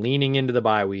sort of leaning into the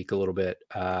bye week a little bit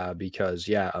because,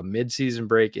 a mid-season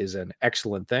break is an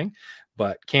excellent thing,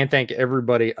 but can't thank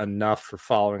everybody enough for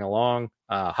following along,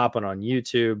 hopping on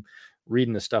YouTube,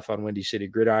 reading the stuff on Windy City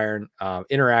Gridiron,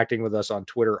 interacting with us on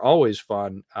Twitter. Always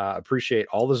fun. Appreciate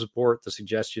all the support, the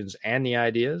suggestions, and the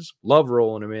ideas. Love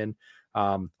rolling them in.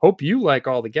 Hope you like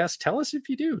all the guests. Tell us if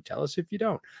you do. Tell us if you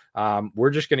don't. We're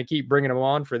just going to keep bringing them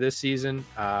on for this season.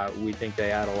 We think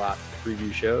they add a lot to the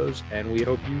preview shows, and we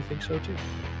hope you think so too.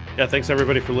 Yeah, thanks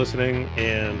everybody for listening,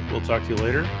 and we'll talk to you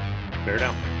later. Bear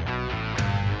down.